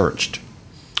most searched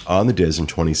on the Diz in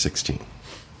 2016.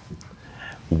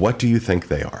 What do you think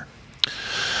they are?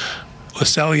 Le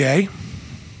Cellier,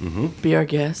 Be our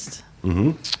guest.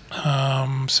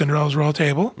 Cinderella's Royal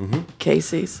Table,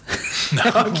 Casey's. No,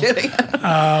 I'm kidding.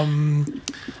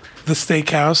 the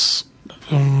Steakhouse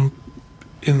in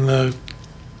the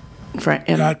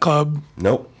Yacht Club.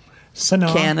 Nope.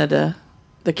 Sonoma. Canada.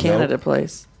 The Canada Nope.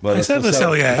 place. Well, I said Le Le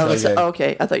Cellier. Oh, Cellier.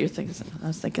 okay. I thought you were thinking. I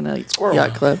was thinking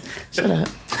Yacht Club. Shut up.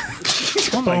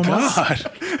 Oh my Bomas.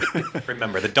 God.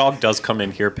 Remember, the dog does come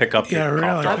in here, pick up Yeah, your really.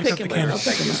 cough I'll drops. pick him later. I'll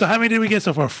pick him up. So how many did we get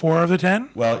so far? 4 of the 10?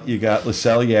 Well, you got Le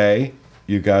Cellier,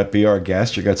 you got Be Our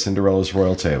Guest, you got Cinderella's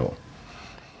Royal Table.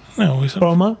 No, we said,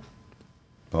 Boma.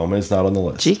 Bowman is not on the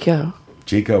list. Chico.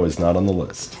 Chico is not on the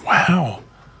list. wow.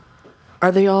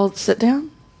 Are they all sit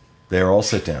down? They're all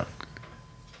sit down.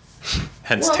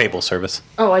 Hence table service.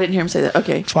 Oh, I didn't hear him say that.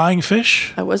 Okay. Flying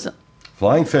Fish? I wasn't.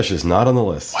 Flying Fish is not on the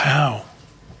list. Wow.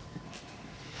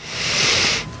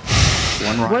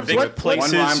 One rhymes, What- Think what- of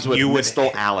places one rhymes with you would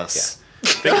Mistle Alice.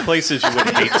 think of places you would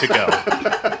hate to go.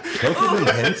 Don't give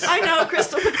me hints. I know,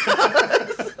 Crystal.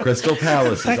 Crystal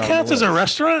Palace is That on counts the as a list.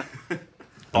 restaurant?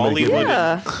 Bollywood,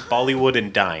 Yeah. Bollywood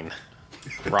and dine.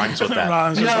 Rhymes with that.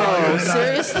 Ron's just No, like,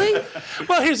 seriously?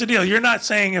 well, here's the deal. You're not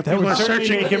saying if That people would are certainly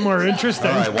searching. make it more interesting.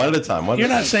 All right, one at a time. You're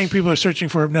not saying people are searching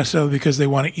for it necessarily because they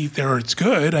want to eat there or it's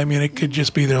good. I mean, it could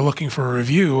just be they're looking for a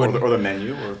review. And, Or the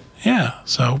menu. Or yeah,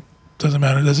 so doesn't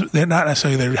matter. They're not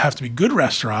necessarily they have to be good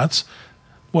restaurants.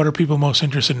 What are people most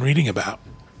interested in reading about?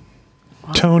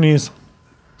 Tony's.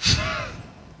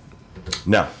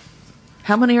 No.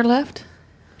 How many are left?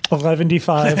 11.5.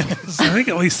 I think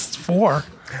at least 4.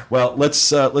 Well,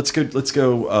 let's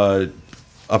go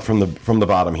up from the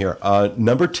bottom here.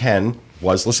 Number 10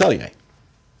 was Le Cellier.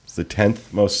 It's the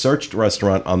 10th most searched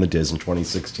restaurant on the Diz in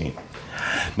 2016.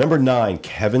 Number 9,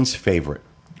 Kevin's Favorite.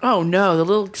 Oh no, the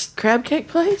little crab cake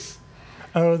place.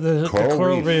 Oh, the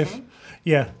Coral Reef.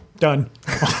 Yeah, done.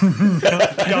 Done.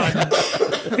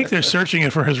 I think they're searching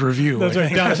it for his review. Those I are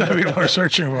think done. That's what people are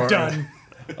searching for. Done.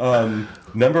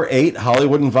 Number 8,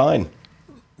 Hollywood and Vine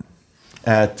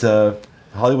at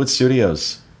Hollywood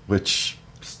Studios, which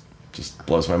just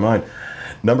blows my mind.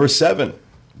 Number 7,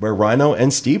 where Rhino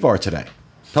and Steve are today,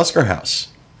 Tusker House,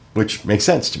 which makes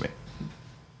sense to me.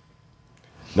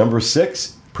 Number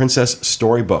 6, Princess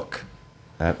Storybook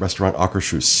at Restaurant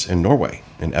Akershus in Norway,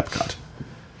 in Epcot.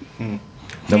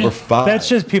 Number 5. That's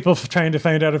just people trying to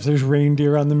find out if there's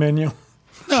reindeer on the menu.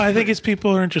 No, I think it's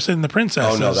people who are interested in the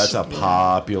princesses. Oh, no, that's a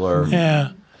popular...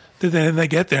 Yeah. Then they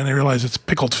get there and they realize it's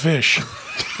pickled fish.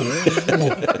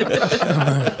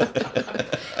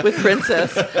 With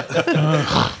Princess.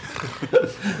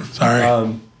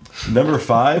 Sorry. Number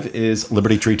 5 is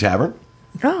Liberty Tree Tavern.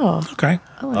 Oh. Okay.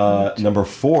 Number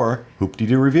 4,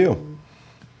 Hoop-Dee-Doo Review.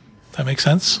 That makes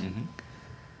sense. Mm-hmm.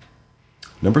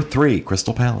 Number 3,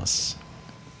 Crystal Palace.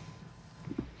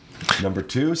 Number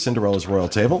 2, Cinderella's Royal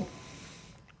Table.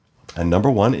 And number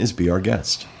 1 is Be Our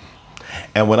Guest.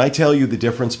 And when I tell you the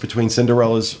difference between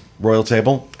Cinderella's Royal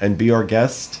Table and Be Our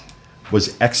Guest was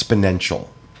exponential.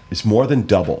 It's more than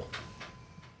double.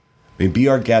 I mean, Be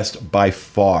Our Guest by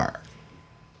far.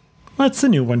 What's the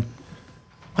new one?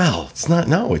 Well, it's not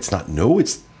new.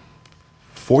 It's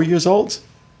 4 years old.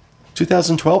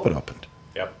 2012 it opened.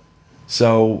 Yep.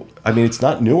 So, I mean, it's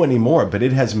not new anymore, but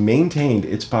it has maintained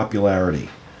its popularity.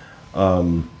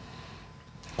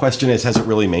 Question is, has it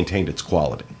really maintained its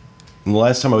quality? And the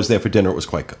last time I was there for dinner, it was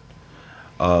quite good.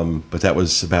 But that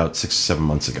was about 6 or 7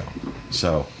 months ago.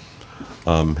 So,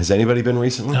 has anybody been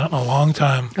recently? Not in a long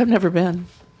time. I've never been.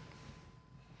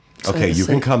 Okay, you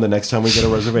can come the next time we get a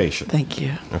reservation. Thank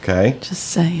you. Okay? Just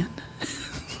saying.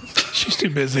 She's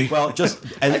too busy. Well,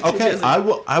 okay, I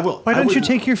will. Why don't you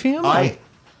take your family?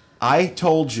 I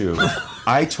told you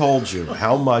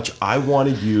how much I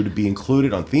wanted you to be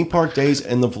included on theme park days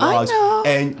and the vlogs. know.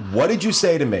 And what did you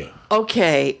say to me?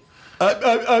 Okay.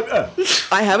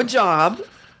 I have a job,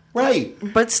 Right.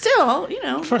 but still,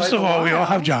 First of all, we all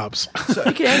have jobs.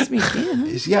 you can ask me again.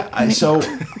 Yeah. So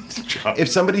if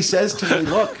somebody says to me,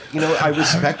 look, I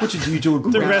respect what you do. You do a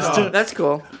great rest job. of- That's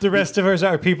cool. The rest of us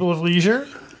are people of leisure.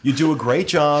 You do a great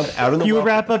job out in the You welcome.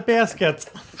 wrap up baskets.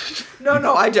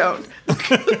 No, I don't.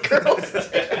 Girls.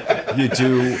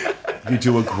 You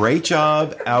do a great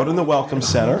job out in the welcome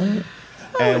center.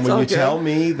 And it's when all you good. tell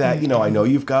me that, I know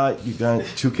you've got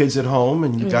 2 kids at home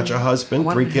and you've got your husband,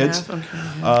 3 kids.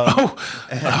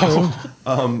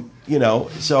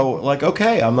 So like,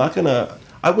 okay, I'm not gonna.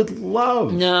 I would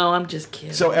love. No, I'm just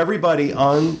kidding. So everybody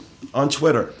on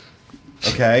Twitter,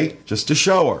 okay, just to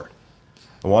show her,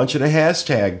 I want you to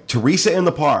hashtag Teresa in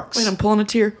the parks. Wait, I'm pulling a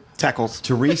tear. Tackles.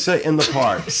 Teresa in the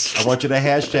parks. I want you to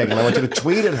hashtag and I want you to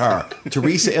tweet at her,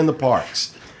 Teresa in the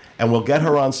parks. And we'll get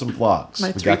her on some vlogs. My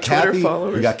We 3 got Twitter Kathy.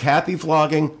 followers. We got Kathy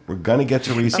vlogging. We're gonna get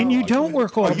Teresa. And you vlogging. don't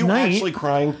work all Are you night. actually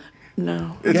crying?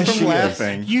 No. It's Yes, she from is.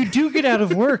 laughing. You do get out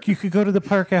of work. You could go to the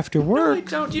park after No, I work.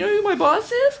 don't. Do you know who my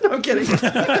boss is? No, I'm kidding.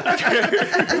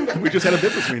 We just had a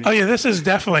business meeting. Oh, yeah, this is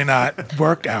definitely not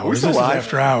work hours. still This is live?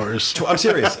 after hours. I'm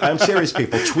serious. I'm serious,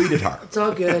 people. Tweet at her. It's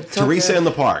all good. It's all Teresa good. in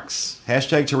the parks.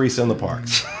 Hashtag Teresa in the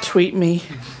parks. Tweet me.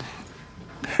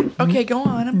 Okay, go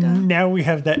on. I'm done. Now we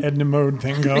have that Edna Mode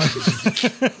thing going. Now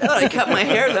that I cut my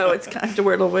hair, though, it's kind of to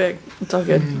wear a little wig. It's all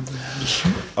good.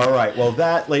 All right. Well,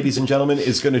 that, ladies and gentlemen,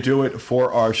 is going to do it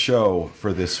for our show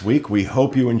for this week. We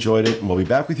hope you enjoyed it, and we'll be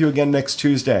back with you again next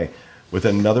Tuesday with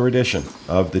another edition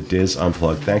of the Diz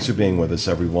Unplugged. Thanks for being with us,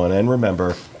 everyone. And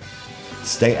remember,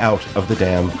 stay out of the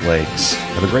damn lakes.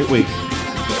 Have a great week.